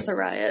started with a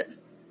riot.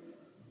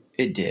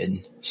 It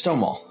did.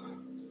 Stonewall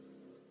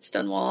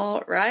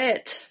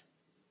riot.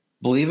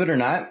 Believe it or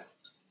not,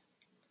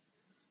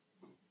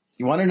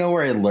 you want to know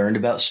where I learned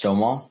about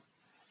Stonewall?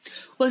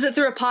 Was it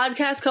through a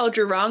podcast called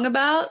You're Wrong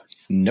About?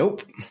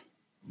 Nope.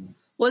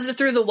 Was it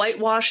through the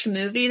whitewashed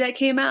movie that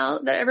came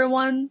out that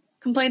everyone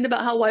complained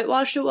about how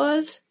whitewashed it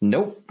was?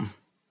 Nope.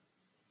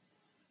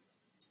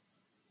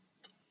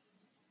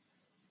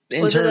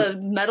 Was it a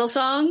metal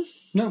song?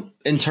 No.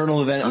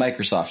 Internal event at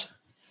Microsoft.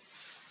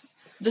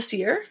 This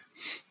year?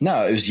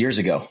 No, it was years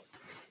ago.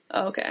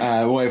 Oh,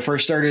 okay. When I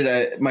first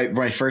started,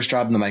 my first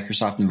job in the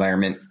Microsoft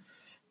environment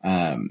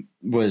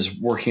was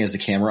working as a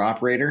camera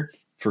operator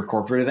for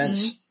corporate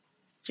events. Mm-hmm.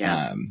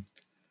 Yeah.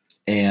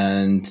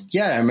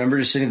 I remember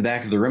just sitting in the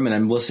back of the room and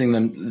I'm listening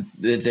to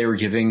them. They were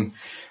giving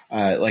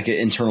like an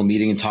internal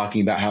meeting and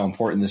talking about how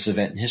important this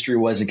event in history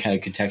was and kind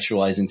of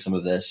contextualizing some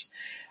of this.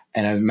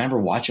 And I remember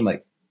watching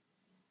like,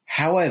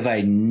 how have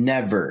I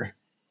never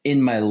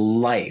in my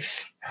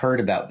life heard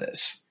about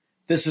this?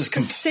 This is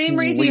the same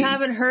reason you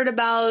haven't heard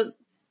about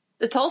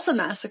the Tulsa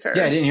massacre.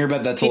 Yeah, I didn't hear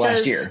about that till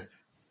last year.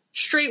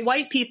 Straight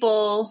white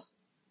people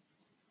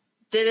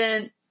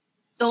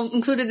don't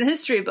include it in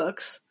history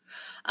books.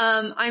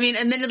 I mean,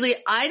 admittedly,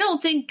 I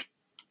don't think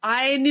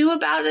I knew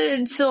about it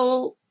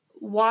until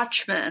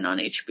Watchmen on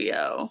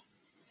HBO.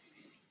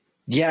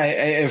 Yeah,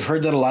 I've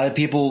heard that a lot of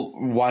people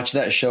watch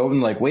that show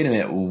and like, wait a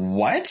minute,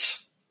 what?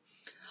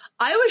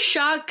 I was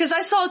shocked because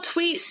I saw a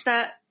tweet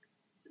that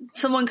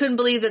someone couldn't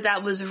believe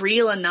that was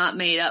real and not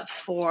made up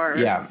for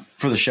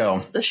the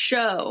show. The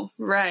show,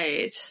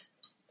 right.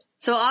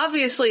 So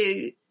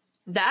obviously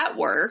that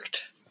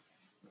worked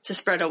to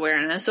spread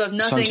awareness. So if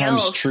nothing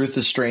Sometimes else, truth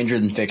is stranger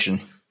than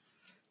fiction.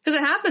 Because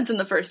it happens in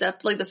the first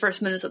the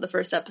first minutes of the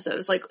first episode.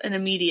 It's like an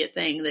immediate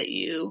thing that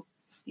you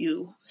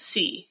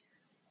see.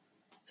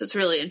 So it's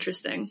really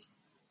interesting.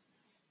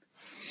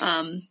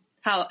 And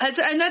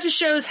that just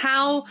shows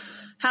how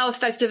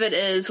effective it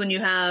is when you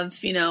have,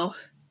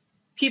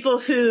 people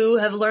who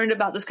have learned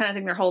about this kind of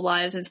thing their whole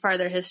lives and it's part of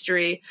their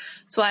history.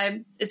 That's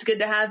why it's good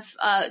to have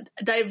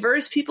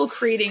diverse people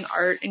creating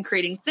art and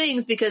creating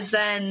things, because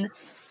then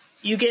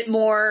you get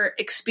more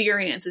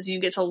experiences. You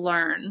get to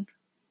learn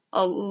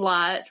a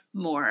lot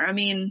more. I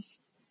mean,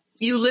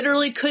 you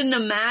literally couldn't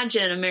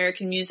imagine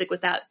American music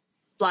without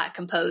Black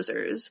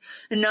composers,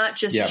 and not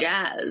just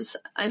jazz.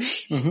 I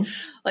mean,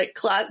 like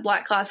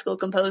Black classical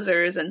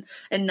composers and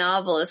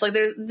novelists. Like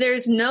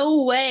there's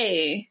no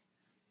way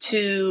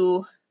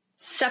to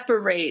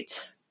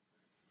separate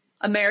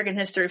American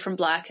history from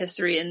Black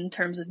history in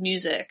terms of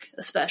music,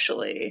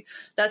 especially.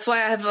 That's why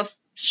I have a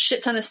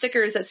shit ton of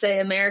stickers that say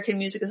American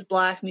music is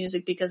Black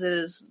music, because it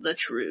is the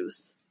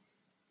truth.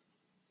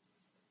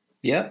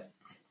 Yep.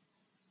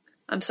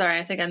 I'm sorry.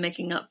 I think I'm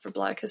making up for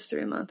Black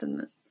History Month,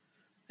 and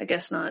I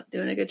guess not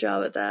doing a good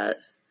job at that.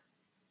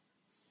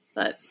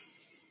 But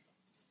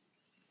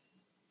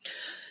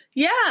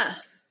yeah.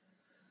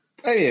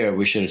 Oh yeah,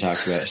 we should have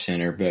talked about it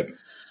sooner, but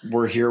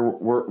we're here.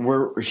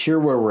 We're here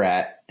where we're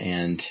at,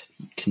 and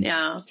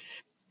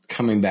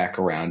coming back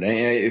around.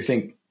 I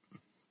think.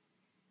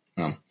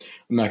 Well,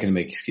 I'm not going to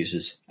make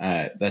excuses.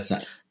 That's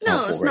not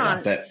helpful it's right not.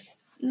 now, but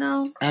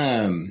no.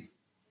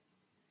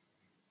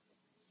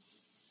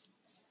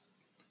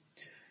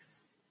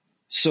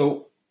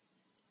 So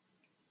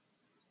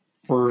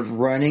we're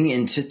running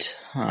into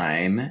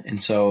time,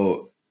 and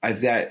so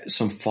I've got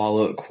some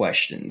follow-up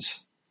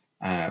questions.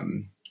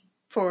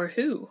 For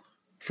who?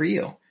 For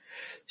you.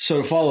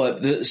 So to follow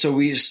up, so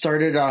we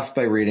started off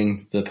by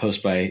reading the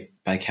post by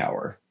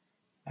Cower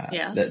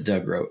that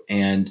Doug wrote,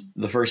 and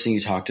the first thing you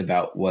talked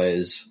about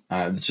was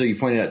so you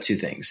pointed out two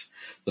things.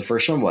 The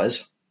first one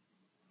was,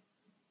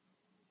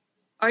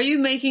 are you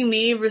making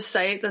me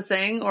recite the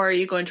thing, or are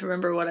you going to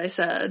remember what I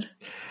said?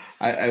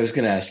 I was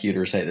going to ask you to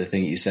recite the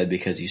thing you said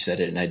because you said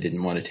it, and I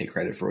didn't want to take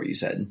credit for what you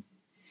said.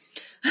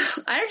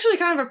 I actually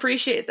kind of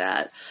appreciate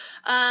that.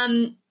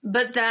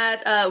 But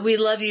that we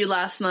love you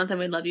last month and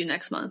we love you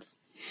next month.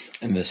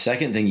 And the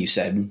second thing you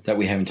said that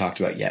we haven't talked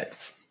about yet.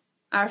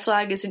 Our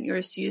flag isn't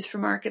yours to use for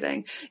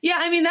marketing. Yeah,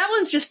 I mean, that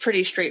one's just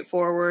pretty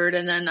straightforward.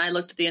 And then I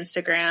looked at the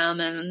Instagram,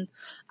 and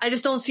I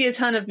just don't see a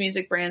ton of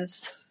music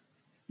brands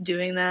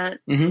doing that.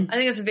 Mm-hmm. I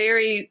think it's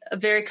very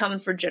common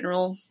for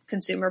general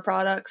consumer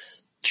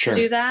products to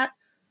do that.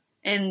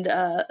 And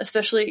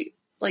especially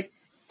like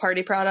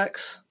party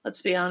products,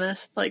 let's be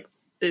honest, like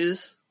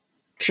booze.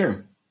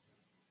 Sure.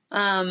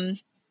 Yeah,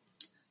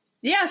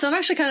 so I'm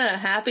actually kind of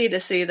happy to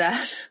see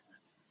that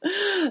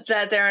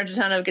that there aren't a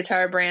ton of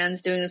guitar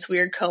brands doing this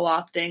weird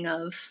co-opting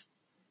of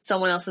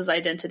someone else's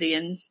identity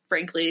and,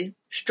 frankly,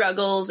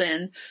 struggles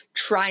and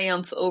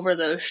triumph over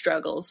those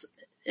struggles,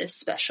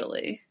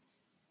 especially.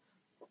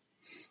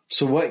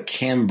 So what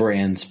can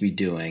brands be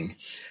doing,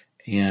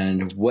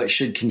 and what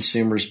should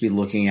consumers be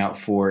looking out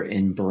for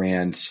in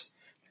brands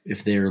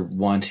if they're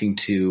wanting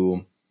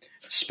to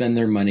spend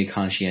their money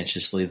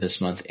conscientiously this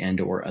month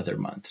and or other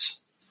months?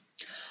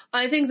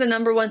 I think the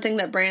number one thing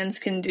that brands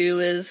can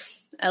do is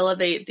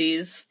elevate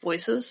these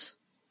voices,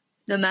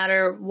 no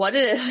matter what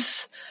it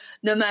is,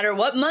 no matter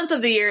what month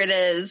of the year it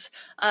is,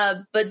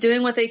 but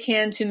doing what they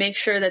can to make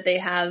sure that they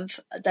have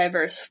a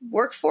diverse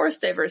workforce,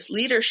 diverse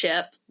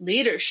leadership,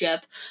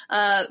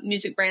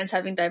 music brands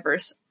having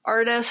diverse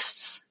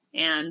artists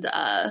and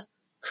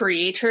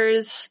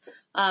creators,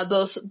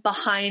 both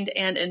behind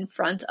and in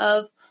front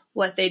of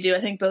what they do.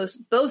 I think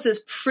both is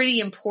pretty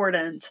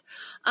important.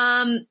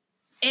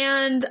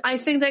 And I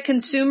think that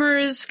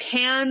consumers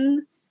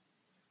can,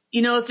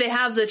 if they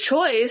have the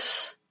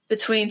choice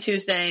between two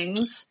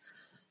things,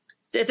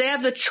 if they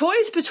have the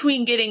choice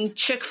between getting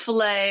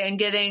Chick-fil-A and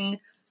getting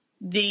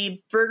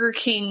the Burger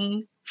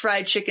King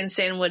fried chicken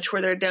sandwich,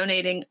 where they're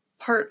donating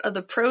part of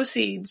the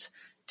proceeds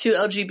to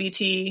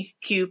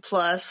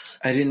LGBTQ+.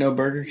 I didn't know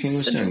Burger King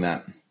was doing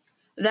that.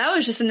 That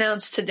was just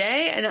announced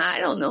today, and I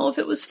don't know if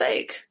it was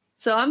fake.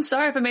 So I'm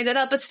sorry if I made that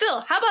up. But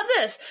still, how about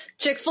this?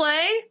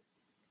 Chick-fil-A,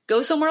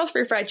 go somewhere else for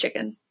your fried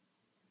chicken.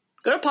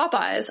 Go to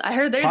Popeyes. I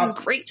heard theirs is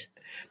great.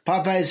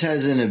 Popeyes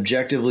has an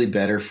objectively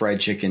better fried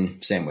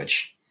chicken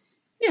sandwich.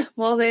 Yeah,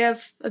 well, they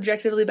have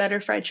objectively better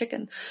fried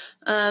chicken.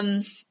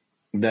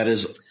 That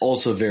is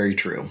also very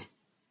true.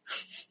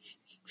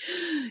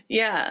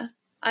 Yeah.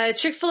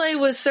 Chick-fil-A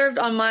was served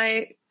on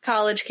my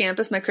college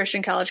campus, my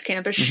Christian college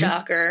campus.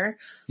 Shocker.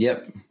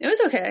 Yep. It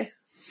was okay.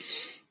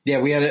 Yeah,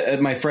 we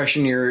had my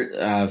freshman year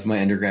of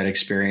my undergrad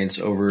experience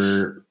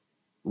over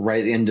right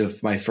at the end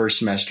of my first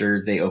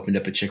semester. They opened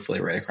up a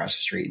Chick-fil-A right across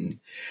the street, and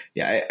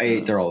yeah, I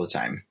ate there all the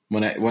time.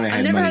 When I had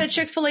I've never had a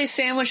Chick-fil-A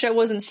sandwich that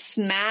wasn't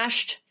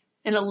smashed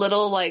in a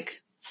little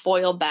like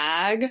foil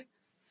bag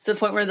to the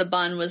point where the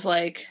bun was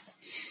like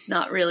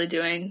not really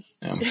doing.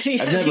 No, I've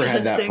never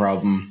had that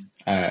problem.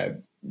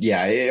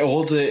 Yeah, it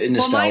holds a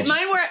nostalgia.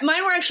 Well,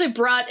 mine were actually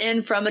brought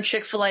in from a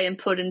Chick-fil-A and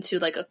put into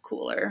like a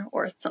cooler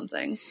or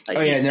something.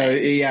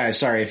 Like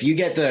sorry. If you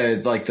get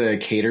the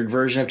catered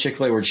version of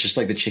Chick-fil-A where it's just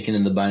like the chicken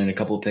in the bun and a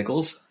couple of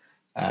pickles,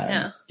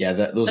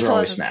 those are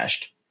always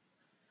smashed.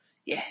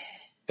 Yeah,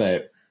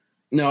 but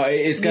no,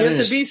 it's got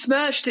to be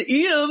smashed to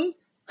eat them.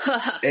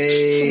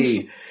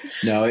 Hey,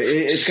 no,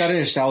 it's got a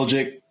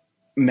nostalgic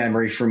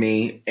memory for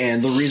me,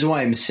 and the reason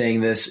why I'm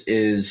saying this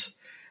is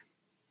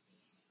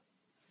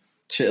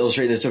to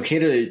illustrate that it's okay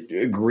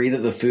to agree that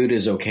the food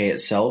is okay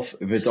itself,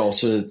 but it's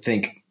also to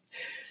think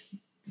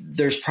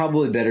there's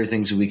probably better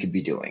things that we could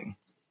be doing.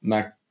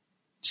 With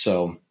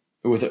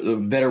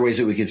better ways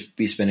that we could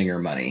be spending our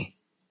money.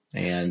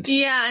 And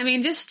yeah, I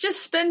mean, just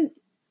spend.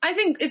 I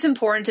think it's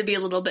important to be a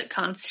little bit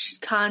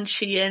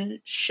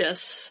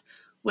conscientious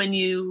when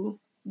you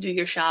do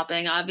your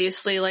shopping.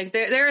 Obviously, like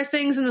there are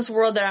things in this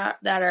world that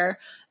are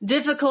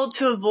difficult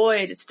to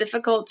avoid. It's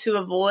difficult to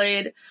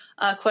avoid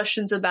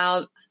questions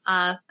about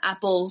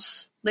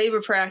Apple's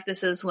labor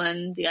practices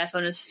when the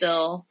iPhone is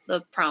still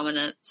the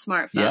prominent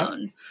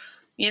smartphone.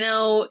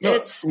 Yeah.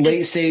 It's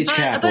late stage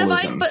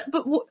capitalism.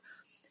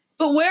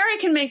 But where I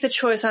can make the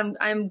choice,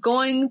 I'm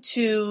going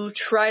to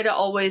try to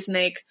always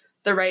make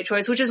the right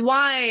choice, which is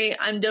why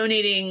I'm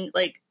donating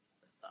like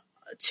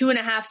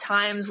 2.5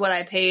 times what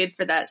I paid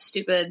for that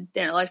stupid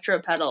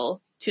Danelectro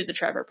pedal to the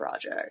Trevor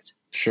Project.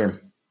 Sure.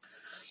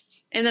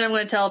 And then I'm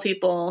going to tell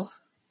people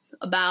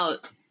about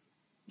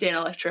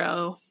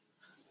Danelectro,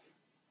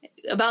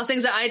 about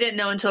things that I didn't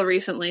know until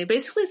recently.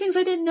 Basically things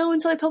I didn't know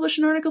until I published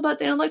an article about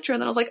Danelectro,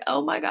 and then I was like,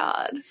 oh my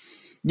God.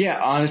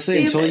 Yeah,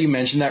 honestly, until you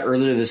mentioned that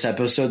earlier this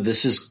episode,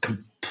 this is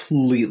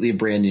completely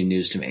brand new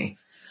news to me.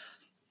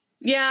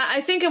 Yeah, I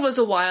think it was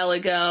a while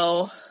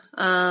ago.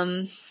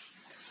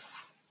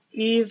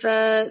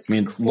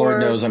 Yvette's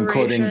Lord knows I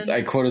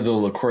quoted the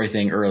LaCroix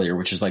thing earlier,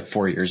 which is like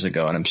 4 years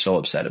ago, and I'm still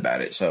upset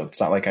about it. So it's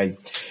not like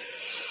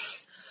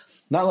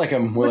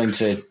I'm willing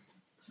to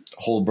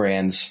hold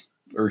brands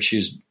or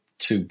choose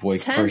to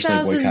personally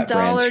boycott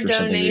brands for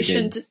something they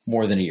did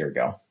more than a year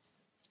ago.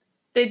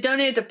 They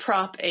donated to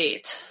Prop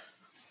 8,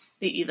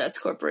 the Yvette's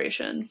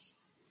Corporation.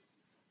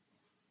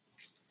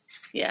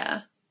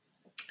 Yeah.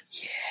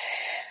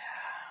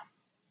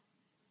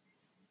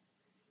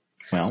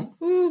 Well.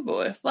 Ooh,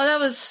 boy. Well, that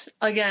was,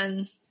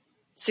 again,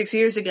 6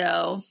 years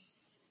ago.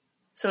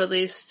 So at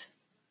least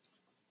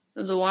it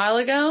was a while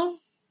ago.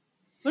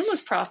 When was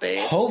Prop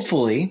 8?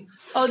 Hopefully.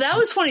 Oh, that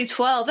was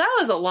 2012. That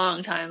was a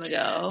long time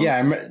ago.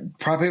 Yeah,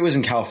 Prop 8 was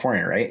in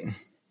California, right?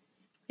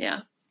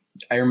 Yeah.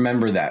 I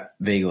remember that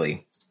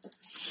vaguely.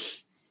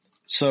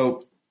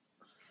 So.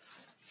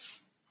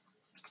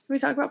 Can we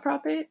talk about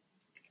Prop 8?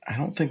 I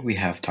don't think we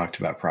have talked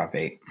about Prop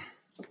 8.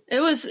 It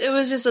was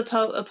just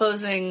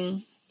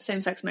opposing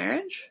same-sex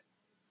marriage.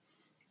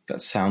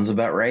 That sounds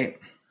about right.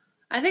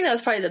 I think that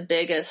was probably the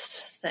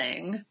biggest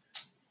thing.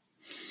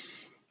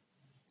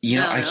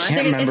 I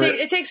can't remember.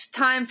 It takes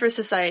time for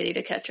society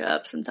to catch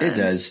up sometimes. It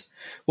does.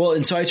 Well,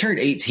 and so I turned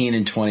 18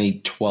 in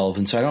 2012,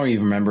 and so I don't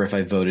even remember if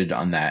I voted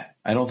on that.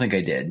 I don't think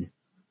I did.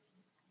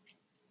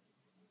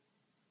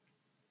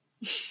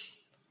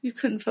 You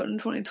couldn't vote in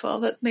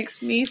 2012. That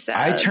makes me sad.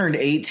 I turned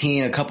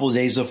 18 a couple of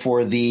days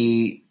before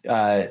the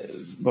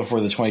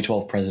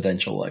 2012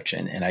 presidential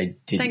election, and I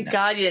didn't. Thank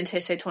God you didn't say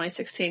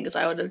 2016, because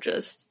I would have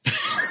just.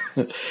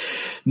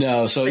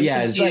 No, so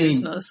yeah,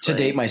 to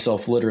date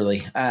myself,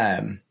 literally.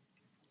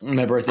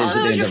 My birthday is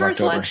at the end of October. That was your first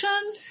election?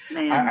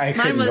 Man,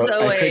 mine was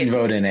 08. I couldn't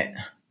vote in it.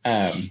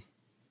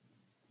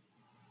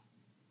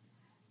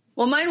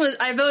 Well, mine was.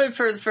 I voted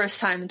for the first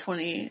time in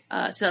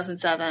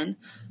 2007.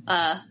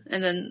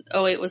 And then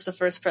 08 was the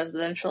first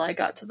presidential I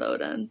got to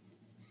vote in.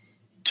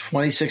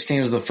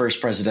 2016 was the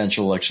first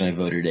presidential election I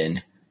voted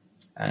in.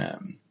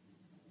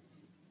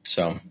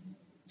 So,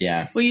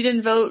 yeah. Well, you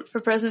didn't vote for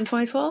president in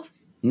 2012?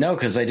 No,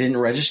 because I didn't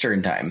register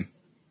in time.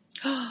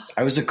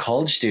 I was a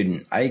college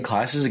student. I had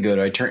classes to go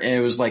to. And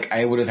it was like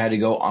I would have had to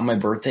go on my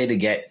birthday to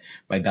get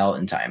my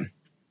ballot in time.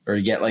 Or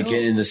to get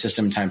get in the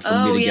system in time for me to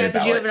get a ballot. Oh, yeah,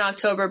 because you have an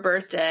October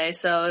birthday,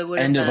 so it would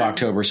have End of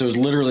October. So it was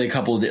literally a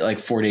couple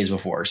of 4 days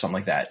before or something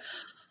like that.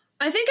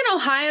 I think in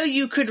Ohio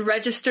you could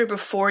register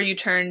before you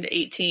turned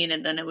 18,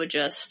 and then it would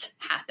just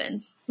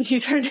happen when you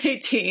turned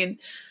 18.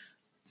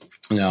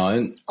 No,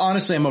 and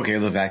honestly, I'm okay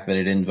with the fact that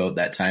I didn't vote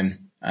that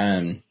time.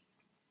 And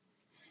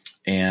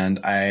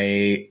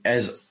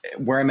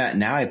where I'm at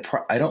now,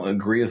 I don't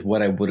agree with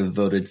what I would have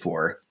voted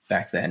for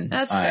back then.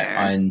 That's fair.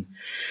 On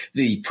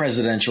the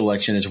presidential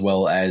election as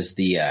well as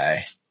the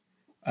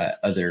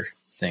other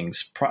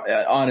things.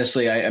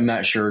 Honestly, I'm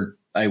not sure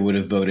I would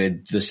have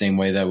voted the same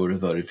way that I would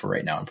have voted for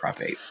right now in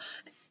Prop 8.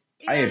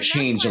 Yeah, I have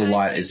changed a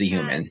lot as a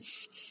human.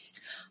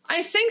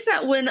 I think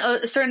that when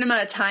a certain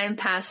amount of time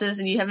passes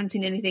and you haven't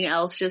seen anything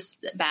else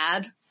just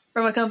bad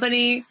from a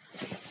company,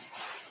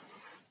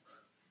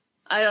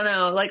 I don't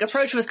know, like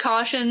approach with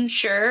caution,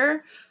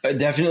 sure.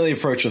 Definitely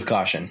approach with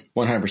caution,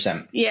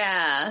 100%.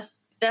 Yeah,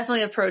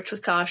 definitely approach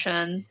with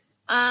caution.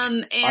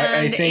 And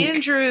I think,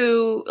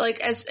 Andrew, like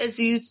as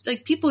you,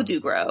 like people do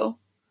grow.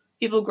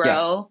 People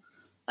grow.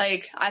 Yeah.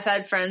 Like I've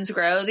had friends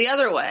grow the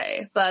other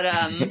way, but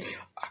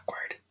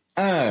awkward.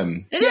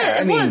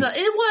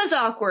 It was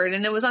awkward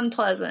and it was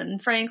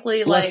unpleasant.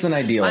 Frankly, less than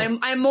ideal. I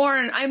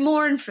mourn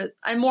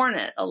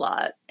it a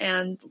lot,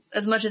 and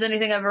as much as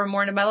anything I've ever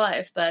mourned in my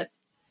life. But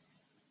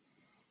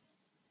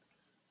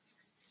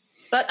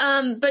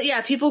yeah,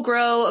 people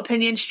grow,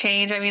 opinions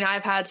change. I mean,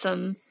 I've had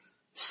some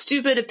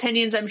stupid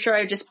opinions. I'm sure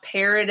I just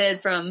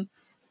parroted from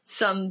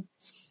some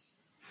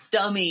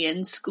dummy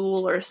in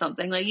school or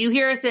something. Like you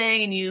hear a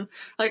thing and you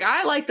like,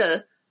 I like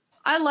the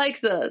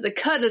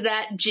cut of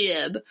that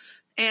jib.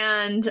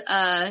 And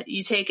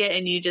you take it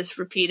and you just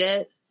repeat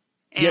it,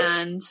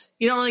 and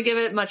you don't really give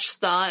it much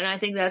thought. And I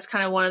think that's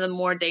kind of one of the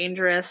more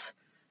dangerous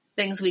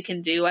things we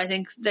can do. I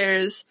think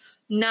there's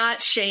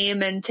not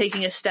shame in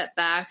taking a step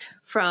back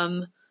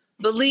from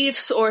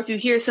beliefs, or if you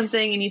hear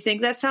something and you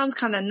think that sounds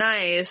kind of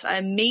nice, I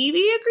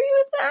maybe agree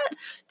with that.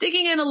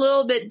 Digging in a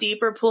little bit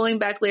deeper, pulling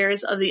back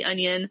layers of the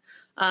onion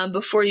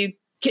before you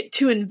get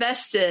too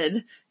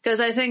invested. Because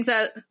I think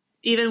that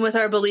even with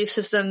our belief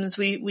systems,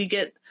 we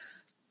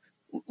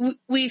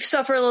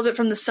suffer a little bit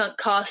from the sunk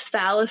cost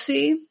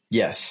fallacy.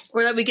 Yes.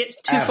 Or that we get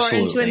too far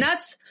into it.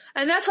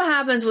 And that's what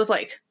happens with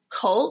like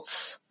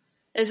cults,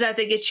 is that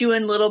they get you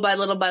in little by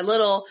little by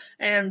little.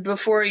 And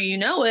before you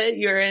know it,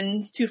 you're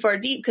in too far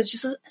deep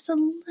because it's a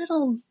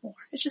little more.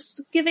 It's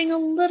just giving a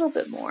little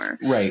bit more.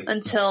 Right.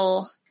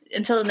 Until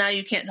now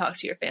you can't talk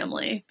to your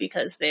family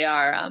because they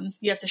are,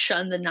 you have to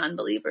shun the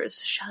non-believers.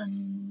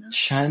 Shun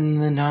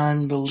the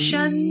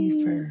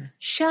non-believer.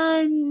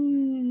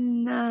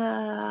 Shun.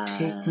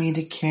 Take me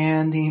to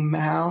Candy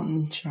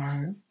Mountain,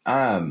 Charlie.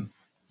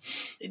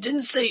 They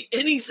didn't say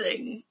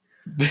anything.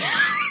 That's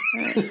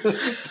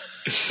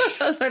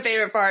my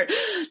favorite part.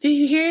 Did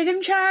you hear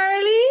them,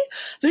 Charlie?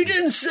 They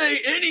didn't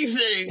say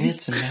anything.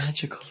 It's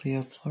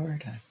magically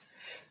Florida.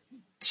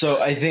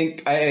 So I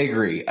think I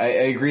agree. I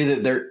agree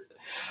that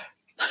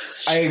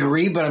I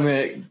agree, but I'm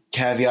going to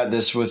caveat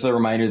this with a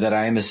reminder that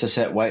I am a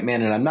cishet white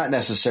man, and I'm not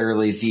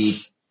necessarily the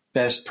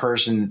best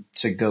person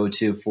to go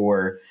to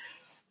for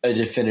a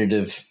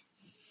definitive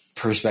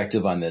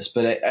perspective on this.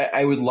 But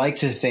I would like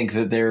to think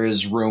that there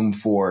is room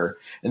for,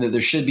 and that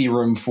there should be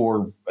room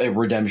for a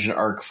redemption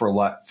arc for a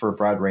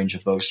broad range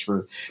of folks,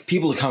 for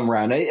people to come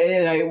around.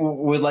 And I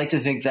would like to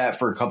think that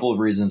for a couple of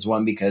reasons.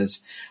 One,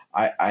 because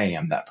I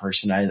am that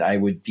person. I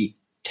would be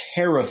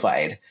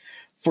terrified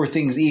for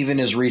things even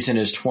as recent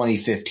as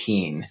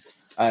 2015.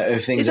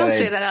 If things you don't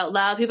say that out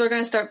loud. People are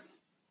going to start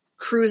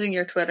cruising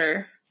your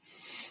Twitter.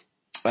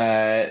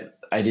 I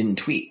didn't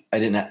tweet. I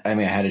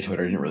had a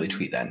Twitter. I didn't really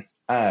tweet then.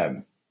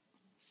 But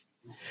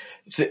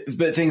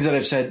things that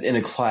I've said in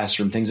a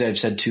classroom, things that I've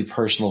said to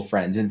personal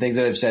friends, and things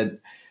that I've said,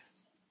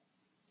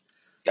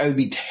 I would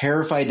be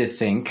terrified to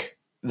think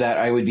that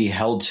I would be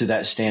held to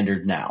that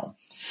standard now,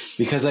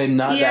 because I'm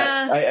not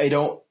that.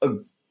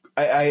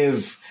 I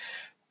have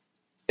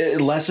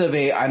less of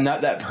a, I'm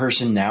not that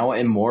person now,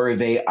 and more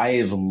of a, I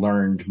have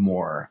learned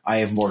more. I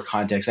have more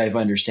context. I have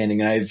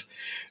understanding, and I've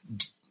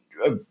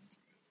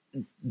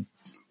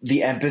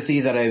the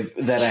empathy that I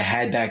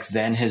had back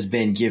then has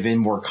been given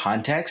more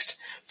context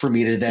for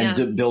me to then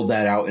to build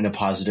that out in a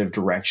positive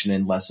direction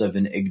and less of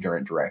an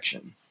ignorant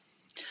direction.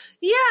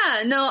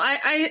 Yeah, no,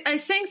 I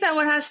think that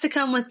what has to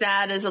come with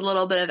that is a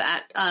little bit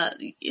of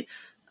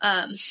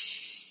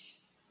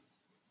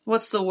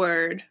what's the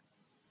word?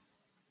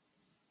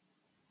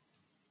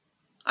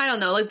 I don't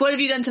know. Like, what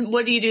do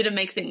you do to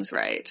make things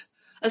right?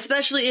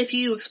 Especially if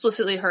you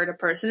explicitly hurt a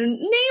person, and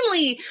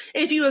namely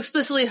if you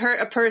explicitly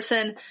hurt a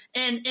person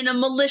in a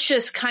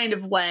malicious kind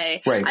of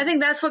way. Right. I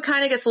think that's what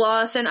kind of gets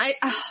lost. And I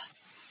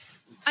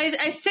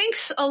think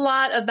a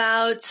lot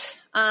about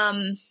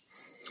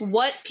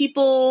what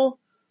people.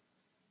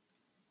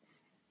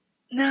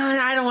 No,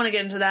 I don't want to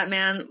get into that,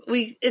 man.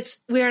 We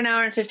are an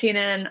hour and 15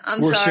 in.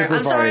 I'm sorry for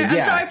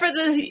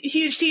the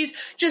huge tease.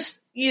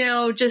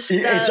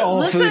 It's all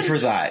listen, food for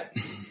thought.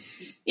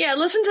 Yeah,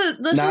 listen to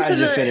the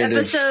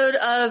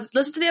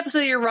episode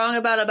You're Wrong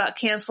about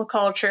cancel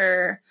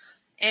culture.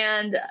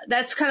 And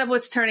that's kind of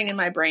what's turning in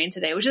my brain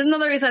today, which is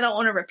another reason I don't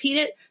want to repeat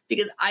it,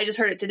 because I just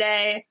heard it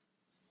today.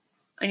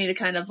 I need to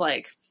kind of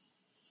like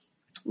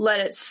let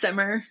it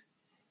simmer.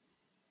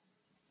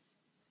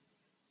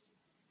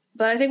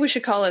 But I think we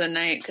should call it a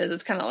night because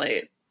it's kind of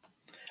late.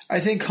 I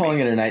think calling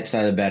it a night's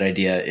not a bad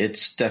idea.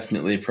 It's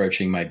definitely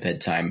approaching my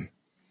bedtime.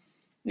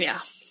 Yeah.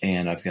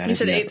 And I've got. You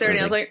said 8:30.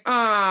 I was like,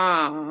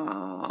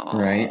 oh.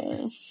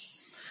 Right.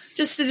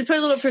 Just to put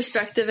a little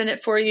perspective in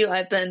it for you,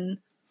 I've been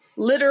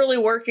literally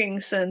working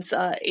since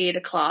 8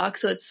 o'clock,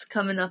 so it's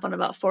coming up on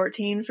about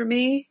 14 for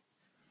me.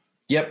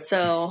 Yep.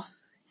 So,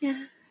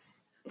 yeah.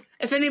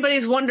 If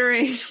anybody's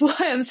wondering why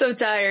I'm so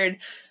tired,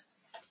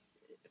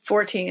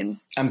 14.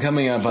 I'm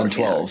coming up on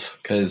 12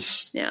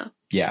 because, Yeah.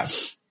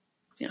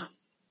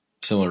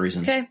 Similar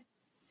reasons. Okay.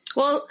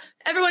 Well,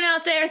 everyone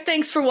out there,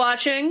 thanks for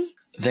watching.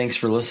 Thanks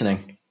for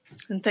listening.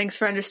 And thanks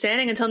for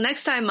understanding. Until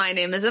next time, my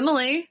name is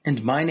Emily.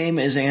 And my name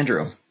is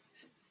Andrew.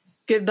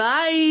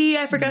 Goodbye.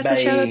 I forgot to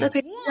shout out the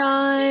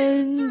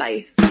Patreon.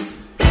 Bye.